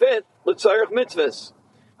aside a fifth, l'tzarech mitzvahs.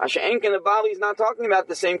 Asher Enkin, the Bavli is not talking about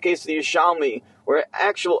the same case of the Yishalmi, where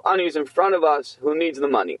actual ani is in front of us who needs the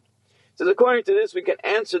money. So according to this, we can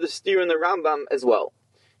answer the steer in the Rambam as well.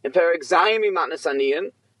 In Perek Zayim Matnas Aniyim,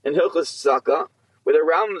 in Hilchos Tzaka, where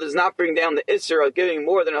the Rambam does not bring down the Isser of giving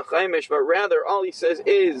more than a chaimish, but rather all he says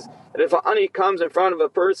is that if an ani comes in front of a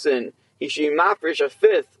person, he should mafresh a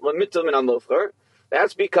fifth, l'mitul min amufcher.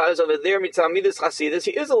 That's because over there, mitzvah midas chasidus,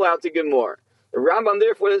 he is allowed to give more. The Rambam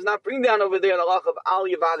therefore does not bring down over there the lach of al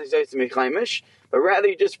yavadis yosim chaimish, but rather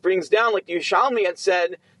he just brings down, like the Yishalmi had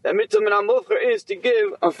said, that mitzvah min amufcher is to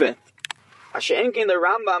give a fifth. Hashenkin, the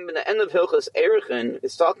Rambam in the end of Hilchos Erechin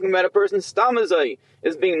is talking about a person's stamazai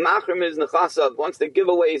is being machrim his nechasav, wants to give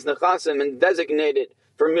away his nechasim and designate it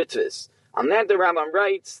for mitzvahs. On that, the Rambam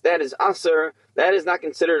writes that is aser, that is not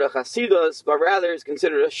considered a chasidus, but rather is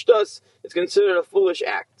considered a shtus, it's considered a foolish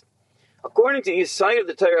act. According to Yisai of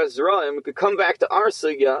the Torah Zeraim, we could come back to our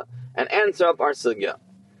sugya and answer up our sugya.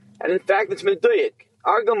 And in fact, it's meduyik.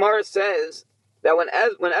 Our Gemara says that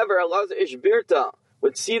whenever Elazar Ishbirta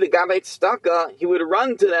would see the Gabbai Tzedakah, he would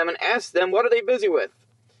run to them and ask them, what are they busy with?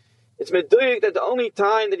 It's meduyik that the only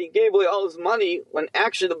time that he gave away all his money, when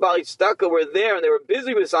actually the Baalei Tzedakah were there and they were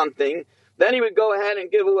busy with something, then he would go ahead and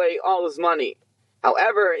give away all his money.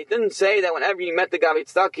 However, he didn't say that whenever he met the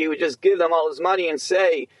Gabbai Tzedakah, he would just give them all his money and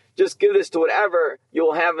say, just give this to whatever you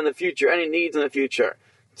will have in the future, any needs in the future.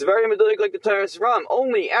 It's very meduyik like the Torah's Ram.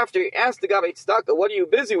 Only after he asked the Gabbai Tzedakah, what are you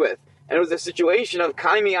busy with? And it was a situation of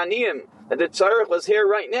Kaimi Aniyim, that the tzarech was here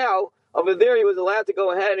right now, over there he was allowed to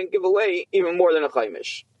go ahead and give away even more than a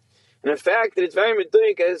chaimish. And in fact, it's very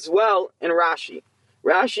meduyik as well in Rashi.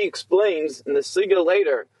 Rashi explains in the sugya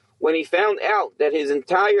later, when he found out that his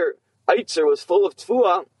entire eitzer was full of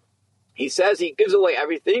tfuah, he says he gives away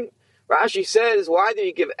everything. Rashi says, why did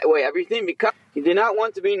he give away everything? Because he did not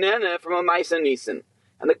want to be nana from a Maisa Nisan.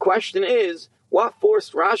 And the question is, what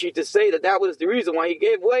forced Rashi to say that was the reason why he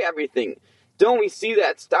gave away everything? Don't we see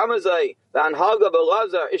that Stamazai, the Anhaga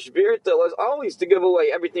Belazar, Ishbirta, was always to give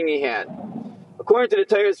away everything he had? According to the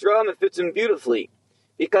Torah's Ram, it fits him beautifully.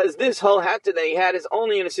 Because this whole hatta that he had is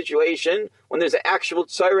only in a situation when there's an actual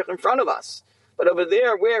tzarech in front of us. But over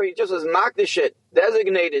there, where he just was makdishit,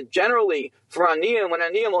 designated generally for Aniyim, when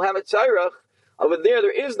Aniyim will have a tzarech, over there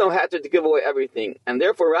is no hatta to give away everything. And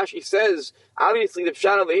therefore Rashi says, obviously the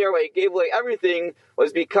pshat over here where he gave away everything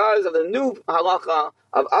was because of the new halacha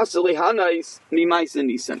of asali hanais mimaisa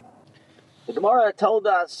nisan. The Gemara told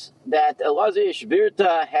us that Elazar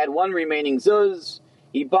Ishbirta had one remaining zuz.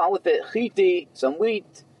 He bought with it chiti, some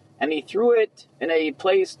wheat, and he threw it in a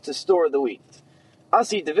place to store the wheat.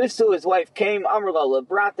 Asi Devisu, his wife, came, Amrla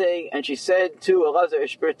Lebrate, and she said to Elazar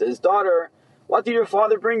Ishbirta, his daughter, what did your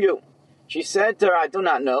father bring you? She said to her, I do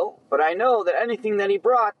not know, but I know that anything that he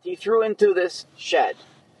brought, he threw into this shed.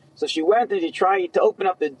 So she went and she tried to open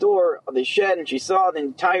up the door of the shed, and she saw the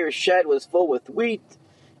entire shed was full with wheat,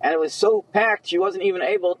 and it was so packed she wasn't even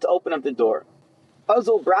able to open up the door.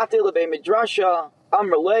 Azul brate lebe midrasha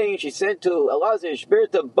amrlei, she said to Elazar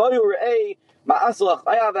Ishbirta, Bayu re'ei ma'aslach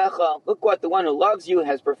ayavecha, look what the one who loves you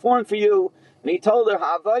has performed for you. And he told her,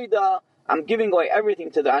 Ha'avaida, I'm giving away everything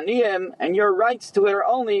to the Aniyim, and your rights to it are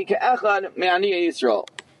only ke'echad me'aniyah Yisrael.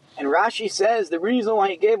 And Rashi says the reason why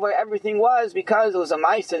he gave away everything was because it was a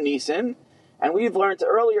Maisa Nisim, and we've learned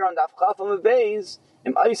earlier on Daf Chafam Beis,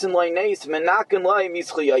 Im Eisen loy neis menakim loy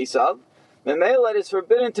mischli yisav, Memela, it is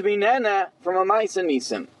forbidden to be nana from a Maisa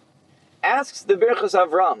Nisim. Asks the Birchas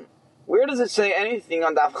Avram, where does it say anything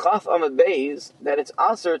on Daf Chafam Beis that it's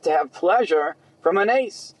aser to have pleasure from an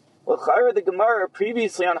ace? Well, the Gemara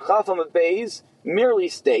previously on Chafam Beis merely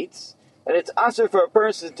states that it's aser for a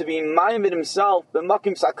person to be ma'amid himself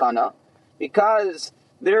b'makim sakana, because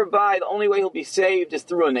thereby the only way he'll be saved is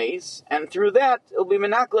through an ace, and through that it'll be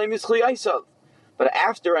menaklei mischli yisav. But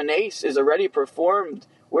after an ace is already performed,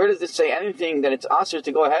 where does it say anything that it's aser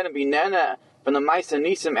to go ahead and be nana from the Maisa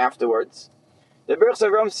Nisim afterwards? The Birchas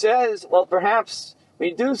Avram says, well, perhaps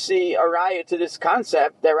we do see a raya to this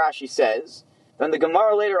concept that Rashi says. Then the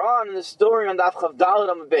Gemara later on in the story on Daf Chav Daled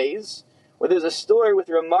Amud Beis, where there's a story with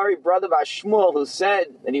Ramari brother by Shmuel who said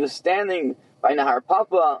that he was standing by Nahar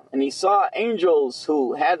Papa, and he saw angels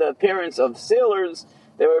who had the appearance of sailors.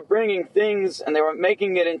 They were bringing things and they were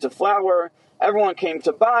making it into flour. Everyone came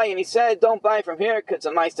to buy, and he said, don't buy from here because it's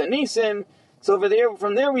a Maisa Nisim. So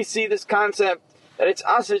from there we see this concept that it's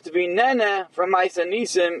asur to be nene from Maisa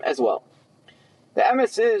Nisim as well. The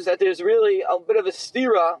emes is that there's really a bit of a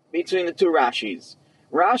stira between the two Rashis.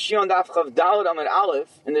 Rashi on Daf Chav Daled Amud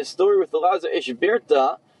Aleph, in the story with the Laza Ish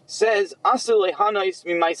Birta, says, asur lehanais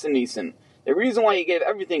mi Maisa Nisim. The reason why he gave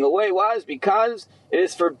everything away was because it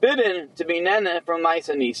is forbidden to be nene from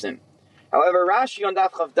Maisa Nisim. However, Rashi on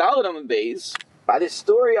Daf Chav Daled Amud Beis, by the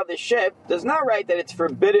story of the ship, does not write that it's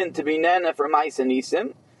forbidden to be nene from Maisa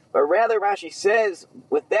Nisim, but rather Rashi says,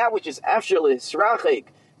 with that which is afshel hisrachik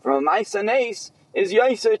from Maisa Nes, is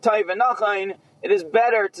yoser taiv v'nachain, it is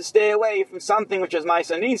better to stay away from something which is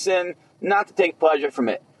Maisa Nisim, not to take pleasure from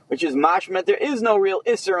it. Which is mashmet, there is no real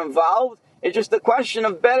isser involved, it's just a question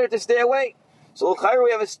of better to stay away. So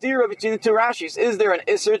we have a stira between the two Rashis. Is there an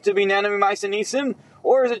isser to be nene Maisa Nisim,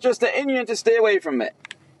 or is it just an inyan to stay away from it?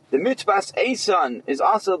 The Mitzvahs Eson is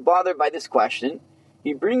also bothered by this question.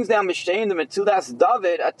 He brings down Mishtein the Metzudas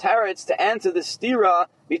David a teretz to answer the stira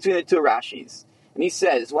between the two Rashis. And he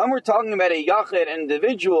says, when we're talking about a yachid, an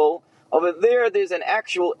individual, over there's an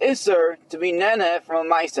actual isser to be nene from a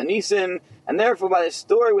Maisa Nisim, and therefore by the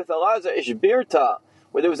story with Elazar Ishbirta,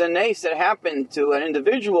 where there was a nes that happened to an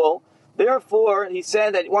individual, therefore he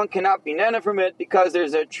said that one cannot be nene from it because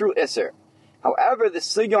there's a true isser. However, the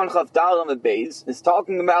Sigyon Chavdal on the base is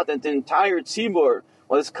talking about that the entire tzibur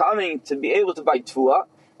was coming to be able to buy tefua,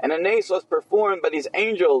 and a nes was performed by these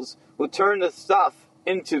angels who turned the stuff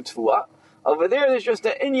into tefua. Over there's just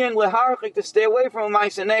an inyan leharchik to stay away from a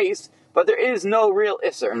Maisa Nes, but there is no real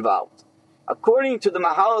isser involved. According to the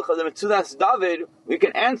Mahalach of the Metzudas David, we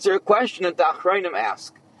can answer a question that the Achrayim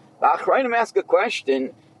ask. The Achrayim ask a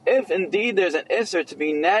question, if indeed there's an isser to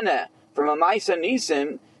be nene from a Maisa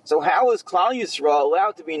Nisim, so how is Klal Yisrael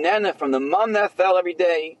allowed to be nene from the mum that fell every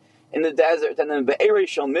day in the desert, and then Be'erei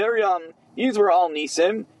Shel Miriam? These were all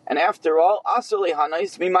Nisim, and after all, asur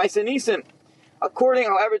lehanais mi Maisa Nisim. According,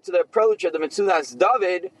 however, to the approach of the Metzudas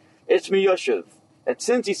David, it's miyoshev. That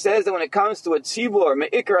since he says that when it comes to a tzibur,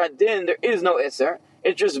 me'ikar adin, there is no isser,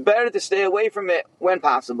 it's just better to stay away from it when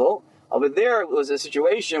possible. Over there, it was a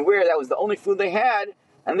situation where that was the only food they had,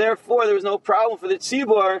 and therefore there was no problem for the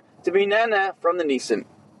tzibur to be nene from the Nisim.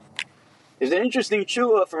 There's an interesting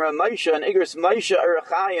tshuva from Ramosha and Igros Moshe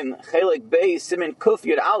Arachayim Chelik Beis Simin Kuf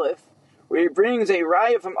Yud Aleph, where he brings a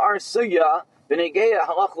raya from Ar Sugya B'Negeya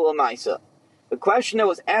Halach L'Maisa. The question that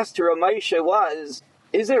was asked to Ramosha was,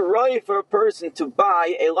 is it right for a person to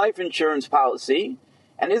buy a life insurance policy,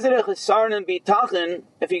 and is it a chesarn and bitachon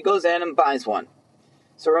if he goes in and buys one?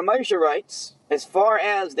 So Ramosha writes, as far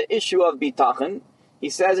as the issue of bitachon, he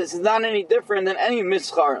says it's not any different than any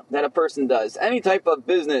mischar that a person does, any type of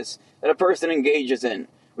business that a person engages in,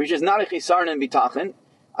 which is not a chisarn and bitachon.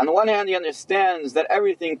 On the one hand, he understands that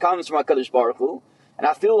everything comes from HaKadosh Baruch Hu, and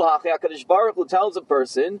afil hachi HaKadosh Baruch Hu tells a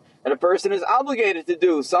person that a person is obligated to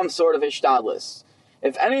do some sort of ishtadlus.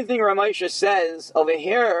 If anything Ramosha says over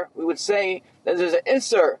here, we would say that there's an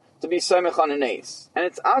isser to be samech on an ace, and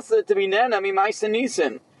it's asur to be nena mi Maisa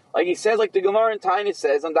Nisim, like he says, like the Gemara in Taanis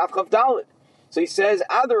says on Daf Chav Daled. So he says,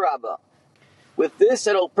 Adarabba, with this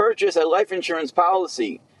it'll purchase a life insurance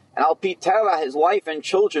policy, and Al Pi Teva, his wife and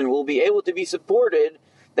children will be able to be supported.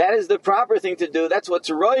 That is the proper thing to do. That's what's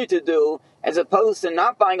right to do, as opposed to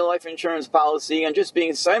not buying a life insurance policy and just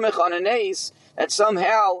being samech on an ace, that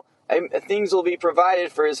somehow things will be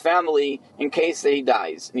provided for his family in case that he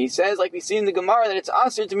dies. And he says, like we see in the Gemara, that it's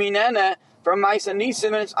asur to be nene from Maisa Nisim,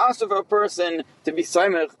 and it's asur for a person to be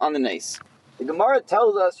samech on the nes. The Gemara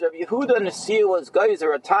tells us Rabbi Yehuda Nasiya was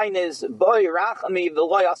geyser a Taanis boy rachami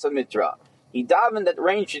v'lo yasa mitra. He davened that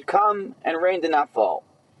rain should come, and rain did not fall.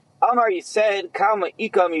 Amar, he said, Kama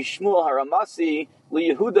ikam Shmuel Haramasi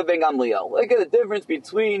li Yehuda ben Gamliel. Look at the difference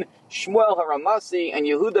between Shmuel Haramasi and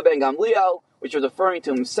Yehuda ben Gamliel, which was referring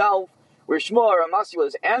to himself, where Shmuel Haramasi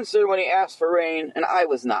was answered when he asked for rain, and I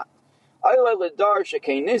was not. Aylai ledar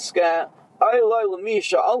shekei niska, aylai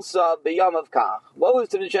lemisha alsa b'yamav kach. What was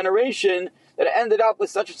to the generation that ended up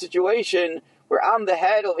with such a situation where I'm the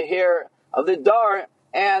head over here of the dar,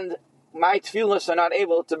 and my tefillos are not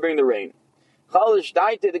able to bring the rain? Chalish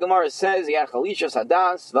daite, the Gemara says, he had chalishas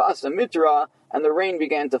hadas v'asa mitra, and the rain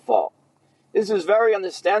began to fall. This is very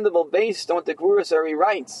understandable based on what the Gvuras Ari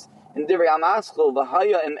writes in Divrei Amaschel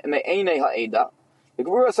v'haya me'enei ha'eda. The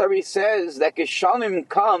Gvuras Ari says that geshamim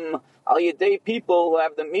come al yedei people who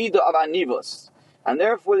have the midah of anivus, and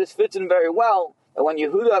therefore this fits in very well that when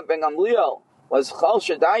Yehuda ben Gamliel was chal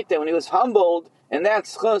shadaita, when he was humbled and that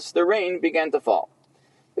schus, the rain began to fall.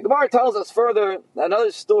 The Gemara tells us further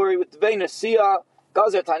another story with Tvei Nasiya,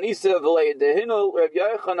 Gazer Tanisa V'lei Dehinu Reb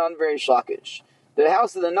Yochanan V'Reish Lakish. The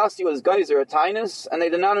house of the Nasi was Geyser Taanis, and they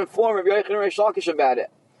did not inform Reb Yochanan and Reish Lakish about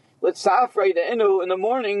it. Let's Safrei Dehinu, in the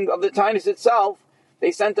morning of the Taanis itself,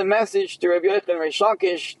 they sent a message to Reb Yochanan and Reish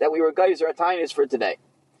Lakish that we were Geyser Taanis for today.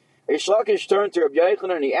 Reish Lakish turned to Reb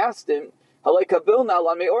Yochanan and he asked him, Halei Kabilna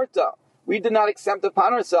La Meorta. We did not accept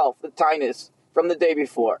upon ourselves the Taanis from the day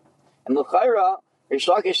before. And L'chaira, Reish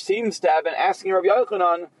Lakish seems to have been asking Rabbi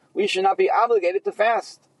Yochanan, we should not be obligated to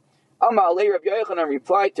fast. Amalei Rabbi Yochanan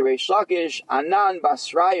replied to Reish Lakish, Anan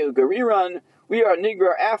Basrayu Gariran, we are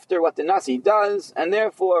nigrar after what the Nasi does, and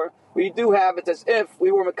therefore we do have it as if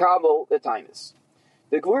we were Makabel the Taanis.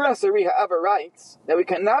 The Gvura Sari, however, writes that we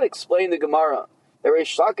cannot explain the Gemara that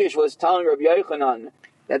Reish Lakish was telling Rabbi Yochanan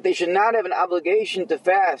that they should not have an obligation to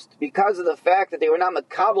fast because of the fact that they were not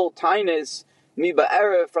Makabel Taanis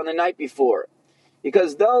Miba'erev from the night before.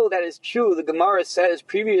 Because though that is true, the Gemara says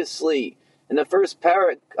previously in the first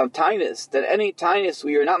parak of Taanis that any Taanis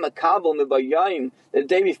we are not makabel mibayayim the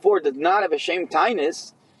day before did not have a shame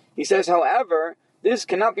Taanis. He says, however, this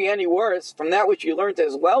cannot be any worse from that which you learned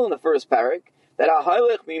as well in the first parak that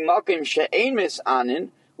ahalich mimakim she'ein misanin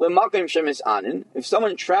lemakim shemisanin. If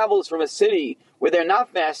someone travels from a city where they're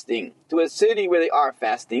not fasting to a city where they are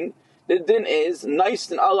fasting, the din is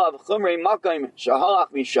nice and alav chumrei makim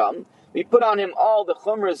shahalach misham. We put on him all the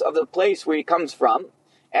chumras of the place where he comes from,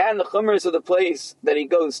 and the chumras of the place that he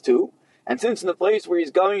goes to. And since in the place where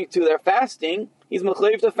he's going to they're fasting, he's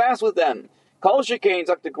mechayiv to fast with them. Kol shekain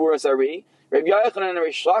zok the Gvura Sari, Rabbi Yochanan and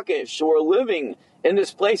Reish Lakish, who are living in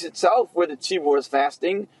this place itself where the tzibur is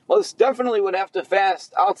fasting, most definitely would have to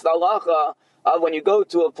fast out the halacha of when you go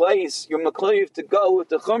to a place, you're mechayiv to go with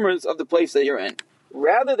the chumras of the place that you're in.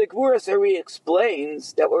 Rather, the Gvura Sari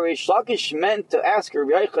explains that what Reish Lakish meant to ask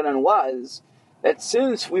Rabbi Yochanan was that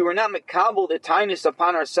since we were not makabel the Taanis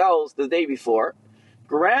upon ourselves the day before,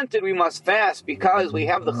 granted we must fast because we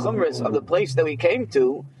have the chumras of the place that we came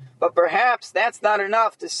to, but perhaps that's not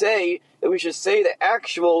enough to say that we should say the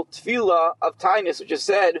actual tefillah of Taanis, which is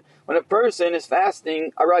said when a person is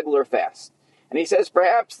fasting a regular fast. And he says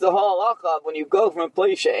perhaps the whole halacha of when you go from a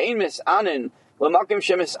place she'ein misanin l'makim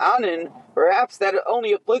shemisanin, perhaps that is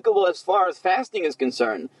only applicable as far as fasting is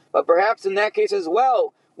concerned. But perhaps in that case as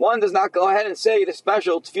well, one does not go ahead and say the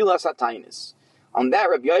special tefillah satainis. On that,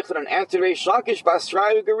 Rabbi Yochanan answered Reish Lakish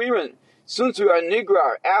basrayu gariran. Since we are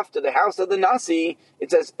nigrar after the house of the Nasi,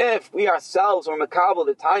 it's as if we ourselves were makabel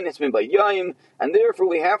the tainis min bayayim, and therefore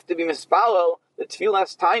we have to be mispalel the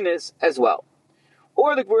tefillah tainis as well.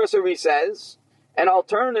 Or the Gvura Sari says, an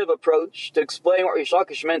alternative approach to explain what Reish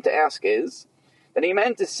Lakish meant to ask is that he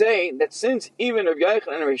meant to say that since even Rabbi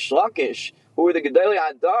Yochanan and Reish Lakish, who were the Gedolei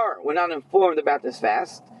Adar, were not informed about this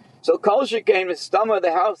fast, so Kol Shekain Mistama,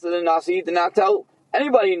 the house of the Nasi, did not tell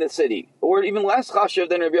anybody in the city, who were even less chashuv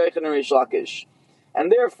than Rabbi Yochanan and Reish Lakish.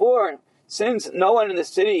 And therefore, since no one in the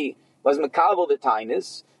city was makabel the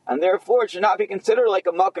Taanis, and therefore it should not be considered like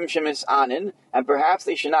a makom shemis anin, and perhaps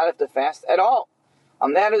they should not have to fast at all.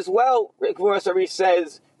 On that as well, Gvura Sari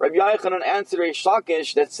says, Rabbi Yochanan answered Reish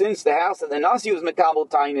Lakish that since the house of the Nasi was makabel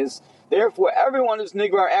Taanis, therefore everyone is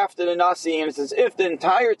nigrar after the Nasi, and it's as if the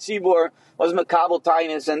entire tzibur was makabel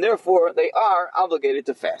Taanis, and therefore they are obligated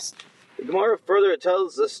to fast. The Gemara further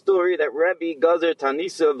tells the story that Rabbi Gazer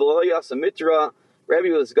Tanisa V'loyas Amitra, Rabbi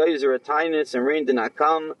was Gazer Taanis and rain did not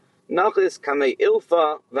come, Nachis Kamei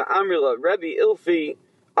Ilfa, V'amrila Rabbi Ilfi,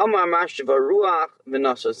 Amar Mashva Ruach,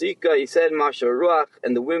 V'nashazika, he said Mashva Ruach,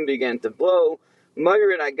 and the wind began to blow,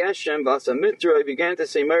 Meir Ageshem, Vasamitra, he began to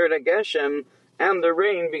say Meir Ageshem, and the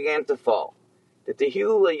rain began to fall. The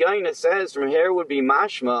Tehillah Yaina says from here would be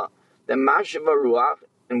Mashma, that Mashva Ruach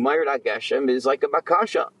and Meir Ageshem is like a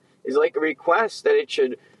bakasha, is like a request that it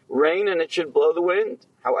should rain and it should blow the wind.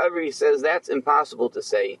 However, he says that's impossible to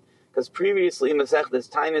say, because previously Masechtas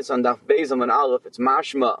Taanis on Daf Beis and Aleph, it's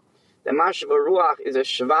Mashma. The Mashva Ruach is a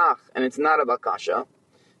Shvach, and it's not a Bakasha.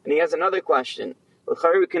 And he has another question.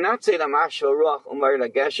 We cannot say that Mashva Ruach Umar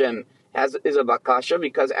Geshem is a Bakasha,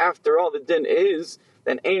 because after all, the din is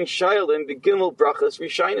that Ein Shailim Begimel Brachas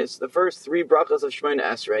Rishinis. The first three Brachas of Shemona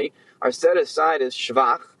Esrei are set aside as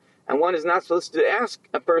Shvach, and one is not supposed to ask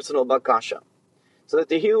a personal Bakasha. So the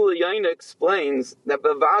Tehillah Yaina explains that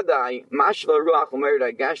Bavadai Mashva Ruach Umar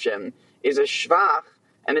Geshem is a Shvach,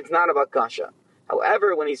 and it's not a Bakasha.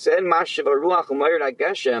 However, when he said Mashiva Ruach Umayr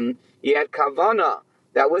Geshem, he had kavana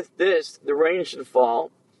that with this the rain should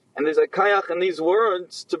fall, and there's a kayach in these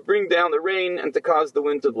words to bring down the rain and to cause the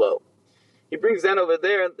wind to blow. He brings down over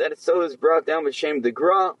there that it so is brought down with Shem de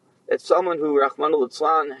Gra, that someone who Rahman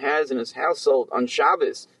al-Itzlan has in his household on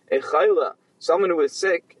Shabbos, a chayla, someone who is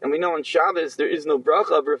sick, and we know on Shabbos there is no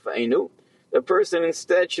bracha of Rafa'inu, the person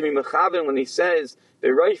instead should be mechaven when he says,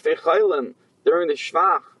 V'roif chaylim, during the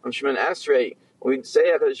Shvach, on Shemin Esrei, when we say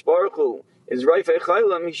HaKadosh Baruch Hu, is Roif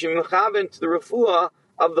chaylim, he should be mechaven to the refuah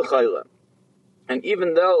of the chayla. And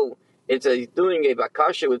even though it's doing a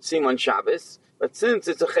bakasha would seem on Shabbos, but since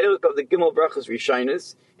it's a chelik of the Gimel Brachas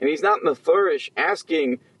Rishonos, and he's not mefurish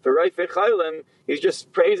asking for Reifei Chaylim, he's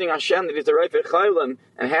just praising Hashem that he's a Reifei Chaylim,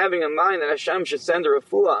 and having in mind that Hashem should send a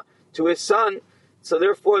refuah to his son, so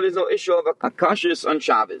therefore there's no issue of a kashis on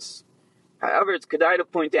Shabbos. However, it's kedai to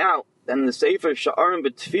point out that in the Sefer Sha'arim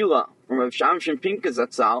B'Tefillah, from Rav Shamshon Pinkas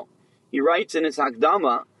Zatzal, he writes in his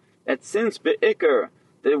Hakdama that since Be'ikr,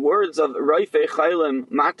 the words of Reifei Chaylim,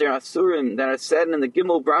 Mater Asurim, that are said in the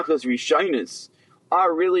Gimel Brachas Rishonos,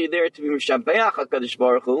 are really there to be Mishabeach HaKadosh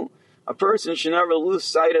Baruch Hu, a person should never lose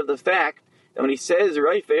sight of the fact that when he says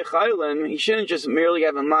Reifei Chaylim, he shouldn't just merely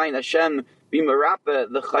have in mind Hashem be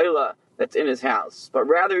Merapeh, the Chayla that's in his house, but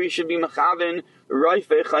rather he should be Mechaven,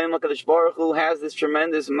 Reifei Chaylim. HaKadosh Baruch Hu has this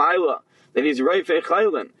tremendous Maila, that he's Reifei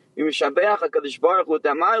Chaylim, be Mishabeach HaKadosh Baruch Hu with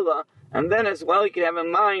that Maila, and then as well he can have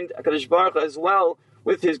in mind HaKadosh Baruch Hu as well,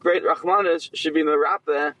 with his great Rachmanas, should be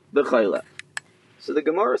Merapeh, the Chayla. So the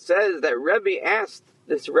Gemara says that Rabbi asked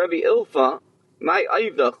this Rabbi Ilfa, my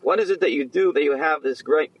Ayvdach, what is it that you do that you have this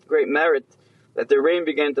great merit that the rain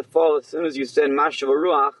began to fall as soon as you said Mashav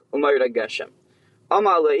Ruach Umayr Geshem?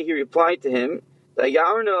 Amalei, he replied to him, that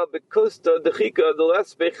Yarna Bekusta Dechika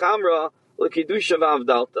Deles Bechamra Lekidusha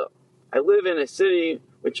Vavdalta. I live in a city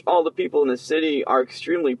which all the people in the city are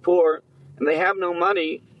extremely poor, and they have no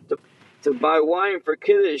money to buy wine for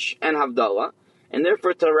Kiddush and Havdalah, and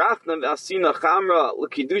therefore Tarachna V'asina Chamra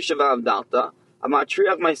L'Kidusha V'Havdalta, I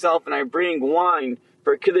matriach myself and I bring wine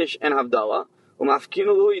for Kiddush and Havdalah, Umafkinu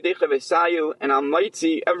Lu Yidecha V'Sayu, and I'll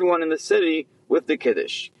mitzi everyone in the city with the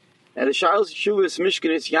Kiddush. And the Shalos Shuvas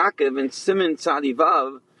Mishkanis Yaakov and Siman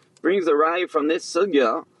Tzadivav brings a rai from this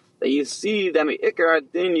sugya that you see that Me'ikar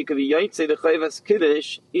Adin you could be Yaitse the Chayvas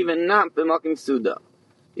Kiddush, even not B'Makim Suda.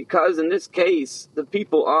 Because in this case, the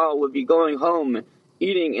people all would be going home,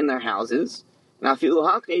 eating in their houses. Now, he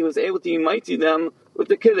was able to mighty them with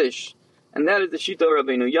the Kiddush. And that is the Shita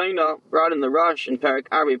Rabbeinu Yaina, brought in the Rosh and Parak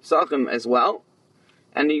Arbi Psachim as well.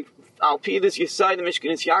 And Al Pi this Yisai, the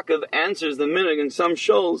Mishkanis Yaakov, answers the minhag in some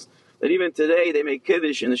shuls that even today they make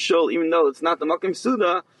Kiddush in the shul, even though it's not the Makim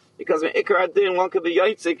Suda, because when Ikar Adin, one could be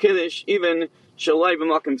Yaitse Kiddush, even Shalai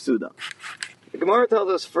b'Makim Suda. The Gemara tells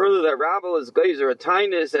us further that Rabbi was Geyser a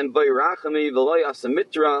Taanis and Bayrachami V'loy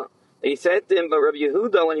Asamitra. He said to him, but Rabbi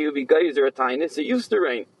Yehuda, when he would be Geyser a Taanis, it used to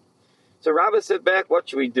rain. So Rabbi said back, what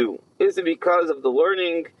should we do? Is it because of the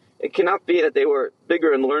learning? It cannot be that they were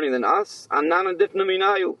bigger in learning than us.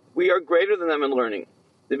 We are greater than them in learning.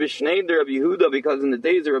 The Bishnei de Rabbi Yehuda, because in the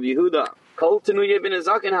days of Rabbi Yehuda, Kol Tenuye ben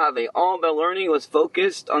Nezaken Have, all their learning was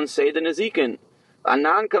focused on Seder Nezikin.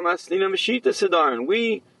 Anan Kamaslina Meshita Sidarin.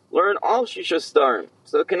 We learn all Shisha Starim.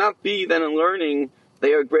 So it cannot be that in learning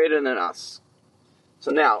they are greater than us.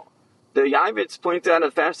 So now, the Yavitz point out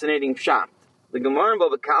a fascinating pshat. The Gemara in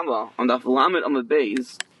Bava Kama on the Lamed Amud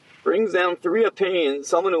Beis brings down three opinions.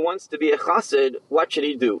 Someone who wants to be a chassid, what should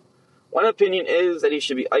he do? One opinion is that he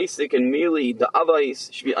should be Isaac and Mili, the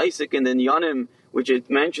Avais, should be Isaac and the Nyanim, which it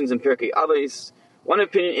mentions in Pirkei Avais. One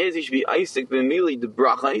opinion is he should be Isaac ben Mili, the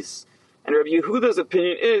Brachais. And Rabbi Yehuda's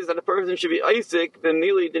opinion is that a person should be Isaac ben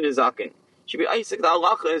Mili, the Nizakin. Should be Isaac the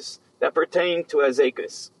halachas that pertain to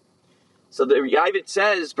Azekus. So the Yavit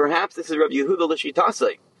says, perhaps this is Rabbi Yehuda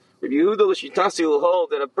l'shitase. Rabbi Yehuda l'shitase will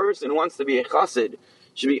hold that a person wants to be a chassid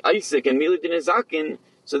should be Isaac and Mili the Nizakin.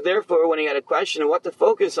 So therefore, when he had a question of what to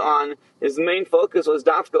focus on, his main focus was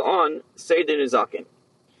dafka on Seder Nizakin.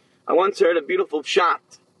 I once heard a beautiful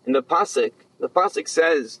shot in the pasuk. The pasuk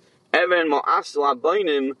says, "Even ma'as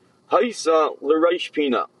la'bainim haisa l'reish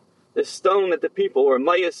pina." The stone that the people were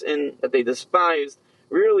mayas in, that they despised,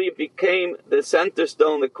 really became the center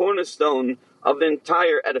stone, the cornerstone of the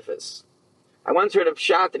entire edifice. I once heard of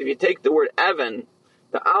shot that if you take the word Evan,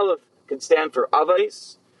 the Aleph could stand for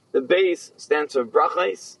Avais, the base stands for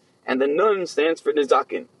Brachais, and the Nun stands for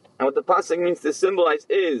Nizakin. And what the pasuk means to symbolize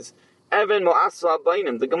is Evan Mo'asla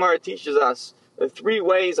Bainim. The Gemara teaches us the three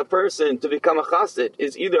ways a person to become a chassid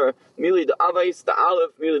is either Mili the Avais, the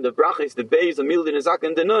Aleph, Mili the Brachais, the base, the Mili the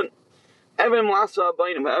Nizakin, the Nun. Evan Mo'asla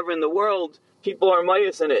Bainim. However, in the world, people are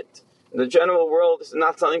mayas in it. In the general world, this is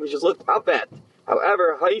not something which is looked up at.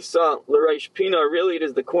 However, Haisa L'Reish Pina, really it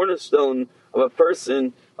is the cornerstone of a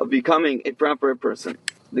person, of becoming a proper person.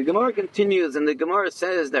 The Gemara continues, and the Gemara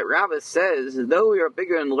says that Rabbi says, though we are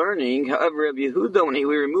bigger in learning, however, Rabbi Yehuda, when we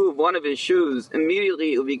remove one of his shoes,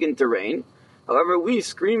 immediately it will begin to rain. However, we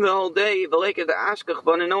scream the whole day, V'leika the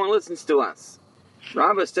Ashkachban, and no one listens to us.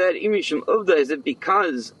 Rabbi said, Imishim Uvda, is it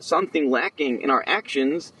because something lacking in our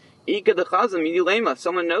actions, Ika the Chazam, Yidilema,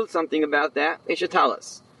 someone knows something about that, they should tell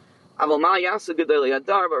us. Aval Ma Yasa Gedali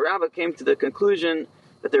Adar, but Rabbi came to the conclusion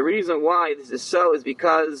that the reason why this is so is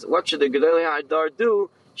because what should the Gedali Adar do?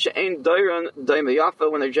 She'ain Dairan Daimayafa,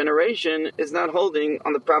 when their generation is not holding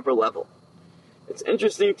on the proper level. It's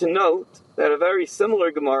interesting to note that a very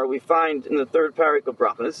similar Gemara we find in the third parak of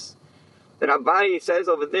Brachos, that Rabbi says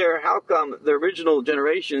over there, how come the original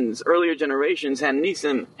generations, earlier generations, had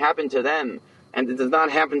Nisim happen to them, and it does not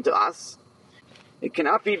happen to us? It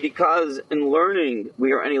cannot be because in learning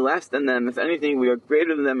we are any less than them. If anything, we are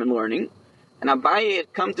greater than them in learning. And Abaye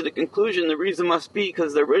had come to the conclusion the reason must be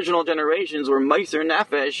because the original generations were Meiser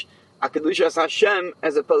Nefesh, Akadushas Hashem,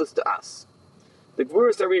 as opposed to us. The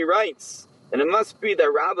Gvurus Ari writes that it must be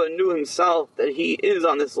that Rabbi knew himself that he is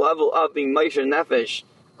on this level of being Meiser Nefesh,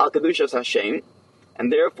 Akadushas Hashem,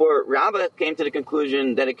 and therefore Rabbi came to the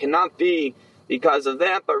conclusion that it cannot be because of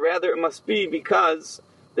that, but rather it must be because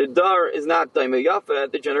the Dar is not Daimah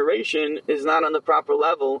Yafa, the generation is not on the proper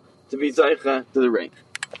level to be Zaycha to the rain.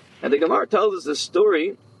 And the Gemara tells us a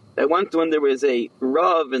story that once when there was a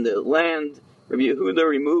Rav in the land, Rabbi Yehuda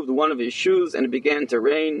removed one of his shoes and it began to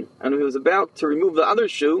rain. And when he was about to remove the other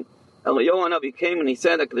shoe, Eliyahu came and he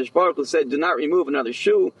said, HaKadosh Baruch Hu said, do not remove another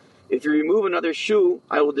shoe. If you remove another shoe,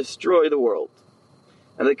 I will destroy the world.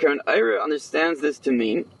 And the Karen Eira understands this to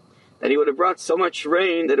mean that he would have brought so much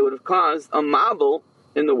rain that it would have caused a mabul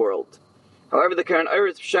in the world. However, the Karen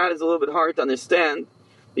Eira's pshat is a little bit hard to understand,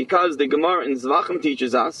 because the Gemara in Zvachim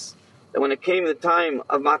teaches us that when it came the time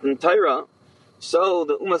of Matan Torah, so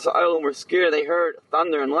the Umas Ha'olam were scared. They heard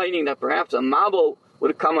thunder and lightning that perhaps a mabul would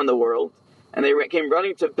have come on the world. And they came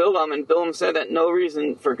running to Bilam, and Bilam said that no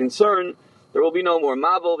reason for concern. There will be no more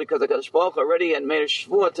mabul because the HaKadosh Baruch Hu already had made a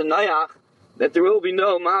shvuah to Noach that there will be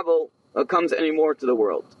no mabul that comes anymore to the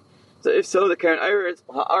world. So if so, the Karen Eira,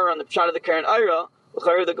 on the pshat of the Karen Eira,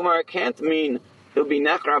 the Gemara can't mean it will be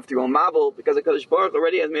nechrav through a mabul, because the HaKadosh Baruch Hu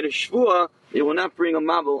already has made a shvuah, he will not bring a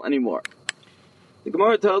mabul anymore. The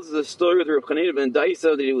Gemara tells us a story with Reb Chanina ben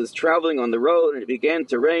Daisa that he was traveling on the road and it began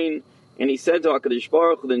to rain, and he said to HaKadosh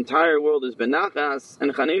Baruch Hu, the entire world is benachas,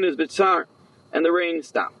 and Chanina is bitzar, and the rain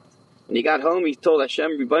stopped. When he got home, he told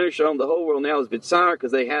Hashem, Rebbeinu Shalom, the whole world now is bitzar,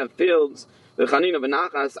 because they have fields. The Chanina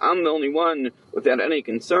benachas, I'm the only one without any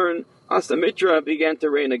concern. Asa Mitra began to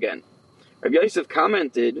rain again. Rabbi Yosef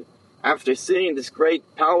commented, after seeing this great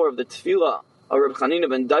power of the tefillah of Reb Chanina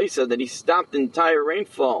ben Daisa, that he stopped the entire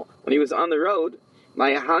rainfall when he was on the road,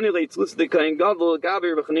 what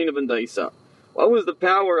was the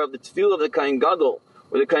power of the tefillah of the Kohen Gadol,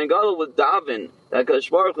 where the Kohen Gadol would daven that HaKadosh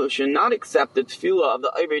Baruch Hu should not accept the tefillah of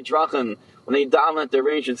the Ivei Drachim when they daven that the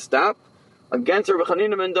rain should stop? Against Reb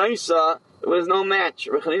Chanina ben Daisa, there was no match.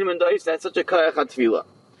 Reb Chanina ben Daisa had such a koyach tefillah.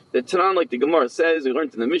 The Turin, like the Gemara says, we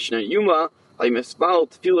learned in the Mishnah Yuma, he would daven a small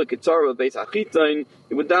tefillah,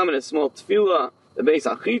 the beis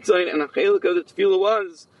achitzain, and a chelik of the tefillah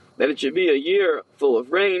was that it should be a year full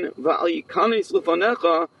of rain. The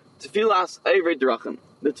tefillah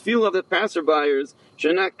of the passerbyers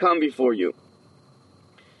should not come before you.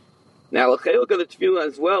 Now, a chelik of the tefillah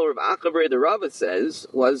as well, Rav Achabre the Rabbi says,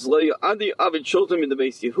 was lo ya'adi avid shultim in the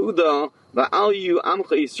beis Yehuda va'al yu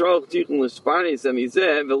amcha Yisrael tichun l'sparnes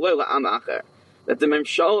amizeh v'lo la'am acher. That the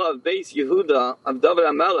Memshala of Beis Yehuda, of David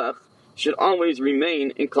HaMelech, should always remain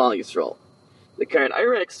in Klal Yisrael. The Karen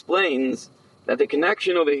Eira explains that the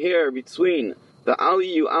connection over here between the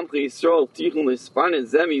Aliyu Amchi Yisrael Tichun L'Sparnes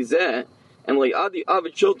Zemi Zeh and Le'adi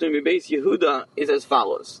Avid Shultim Beis Yehuda is as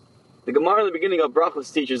follows. The Gemara in the beginning of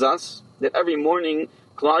Brachos teaches us that every morning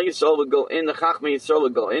Klal Yisrael would go in, the Chachmei Yisrael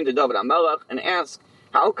would go into David HaMelech and ask,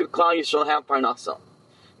 how could Klal Yisrael have Parnasa?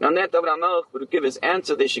 Now, on that, David HaMelech would give his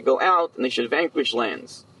answer, they should go out and they should vanquish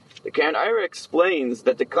lands. The Karen Eira explains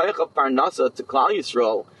that the Kayach of Parnasa to Klal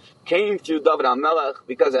Yisrael came through David HaMelech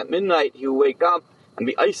because at midnight he would wake up and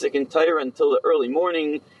be Isaac in Torah until the early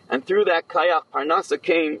morning, and through that Kayach Parnasa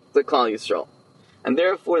came to Klal Yisrael. And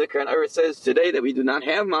therefore, the Karen Eira says today that we do not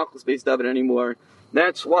have Malchus Beis David anymore.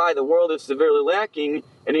 That's why the world is severely lacking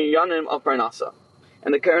in a Yanim of Parnasa.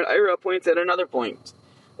 And the Karen Eira points at another point,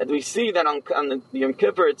 that we see that on the Yom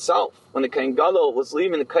Kippur itself, when the Kohen Gadol was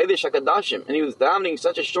leaving the Kodesh HaKadoshim, and he was davening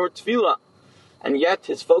such a short tefillah, and yet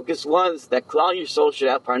his focus was that Klal Yisrael should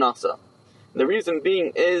have Parnasa. And the reason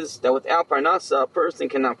being is that without Parnasa, a person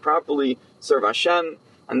cannot properly serve Hashem,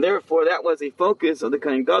 and therefore that was a focus of the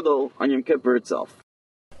Kohen Gadol on Yom Kippur itself.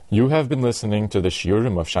 You have been listening to the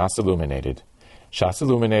Shiurim of Shas Illuminated. Shas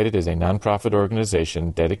Illuminated is a non-profit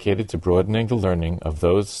organization dedicated to broadening the learning of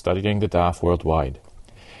those studying the Daf worldwide.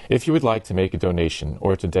 If you would like to make a donation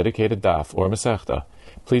or to dedicate a Daf or Masechta,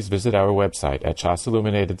 please visit our website at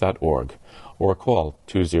shasilluminated.org or call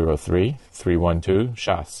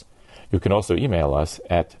 203-312-SHAS. You can also email us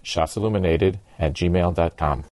at shasilluminated@gmail.com.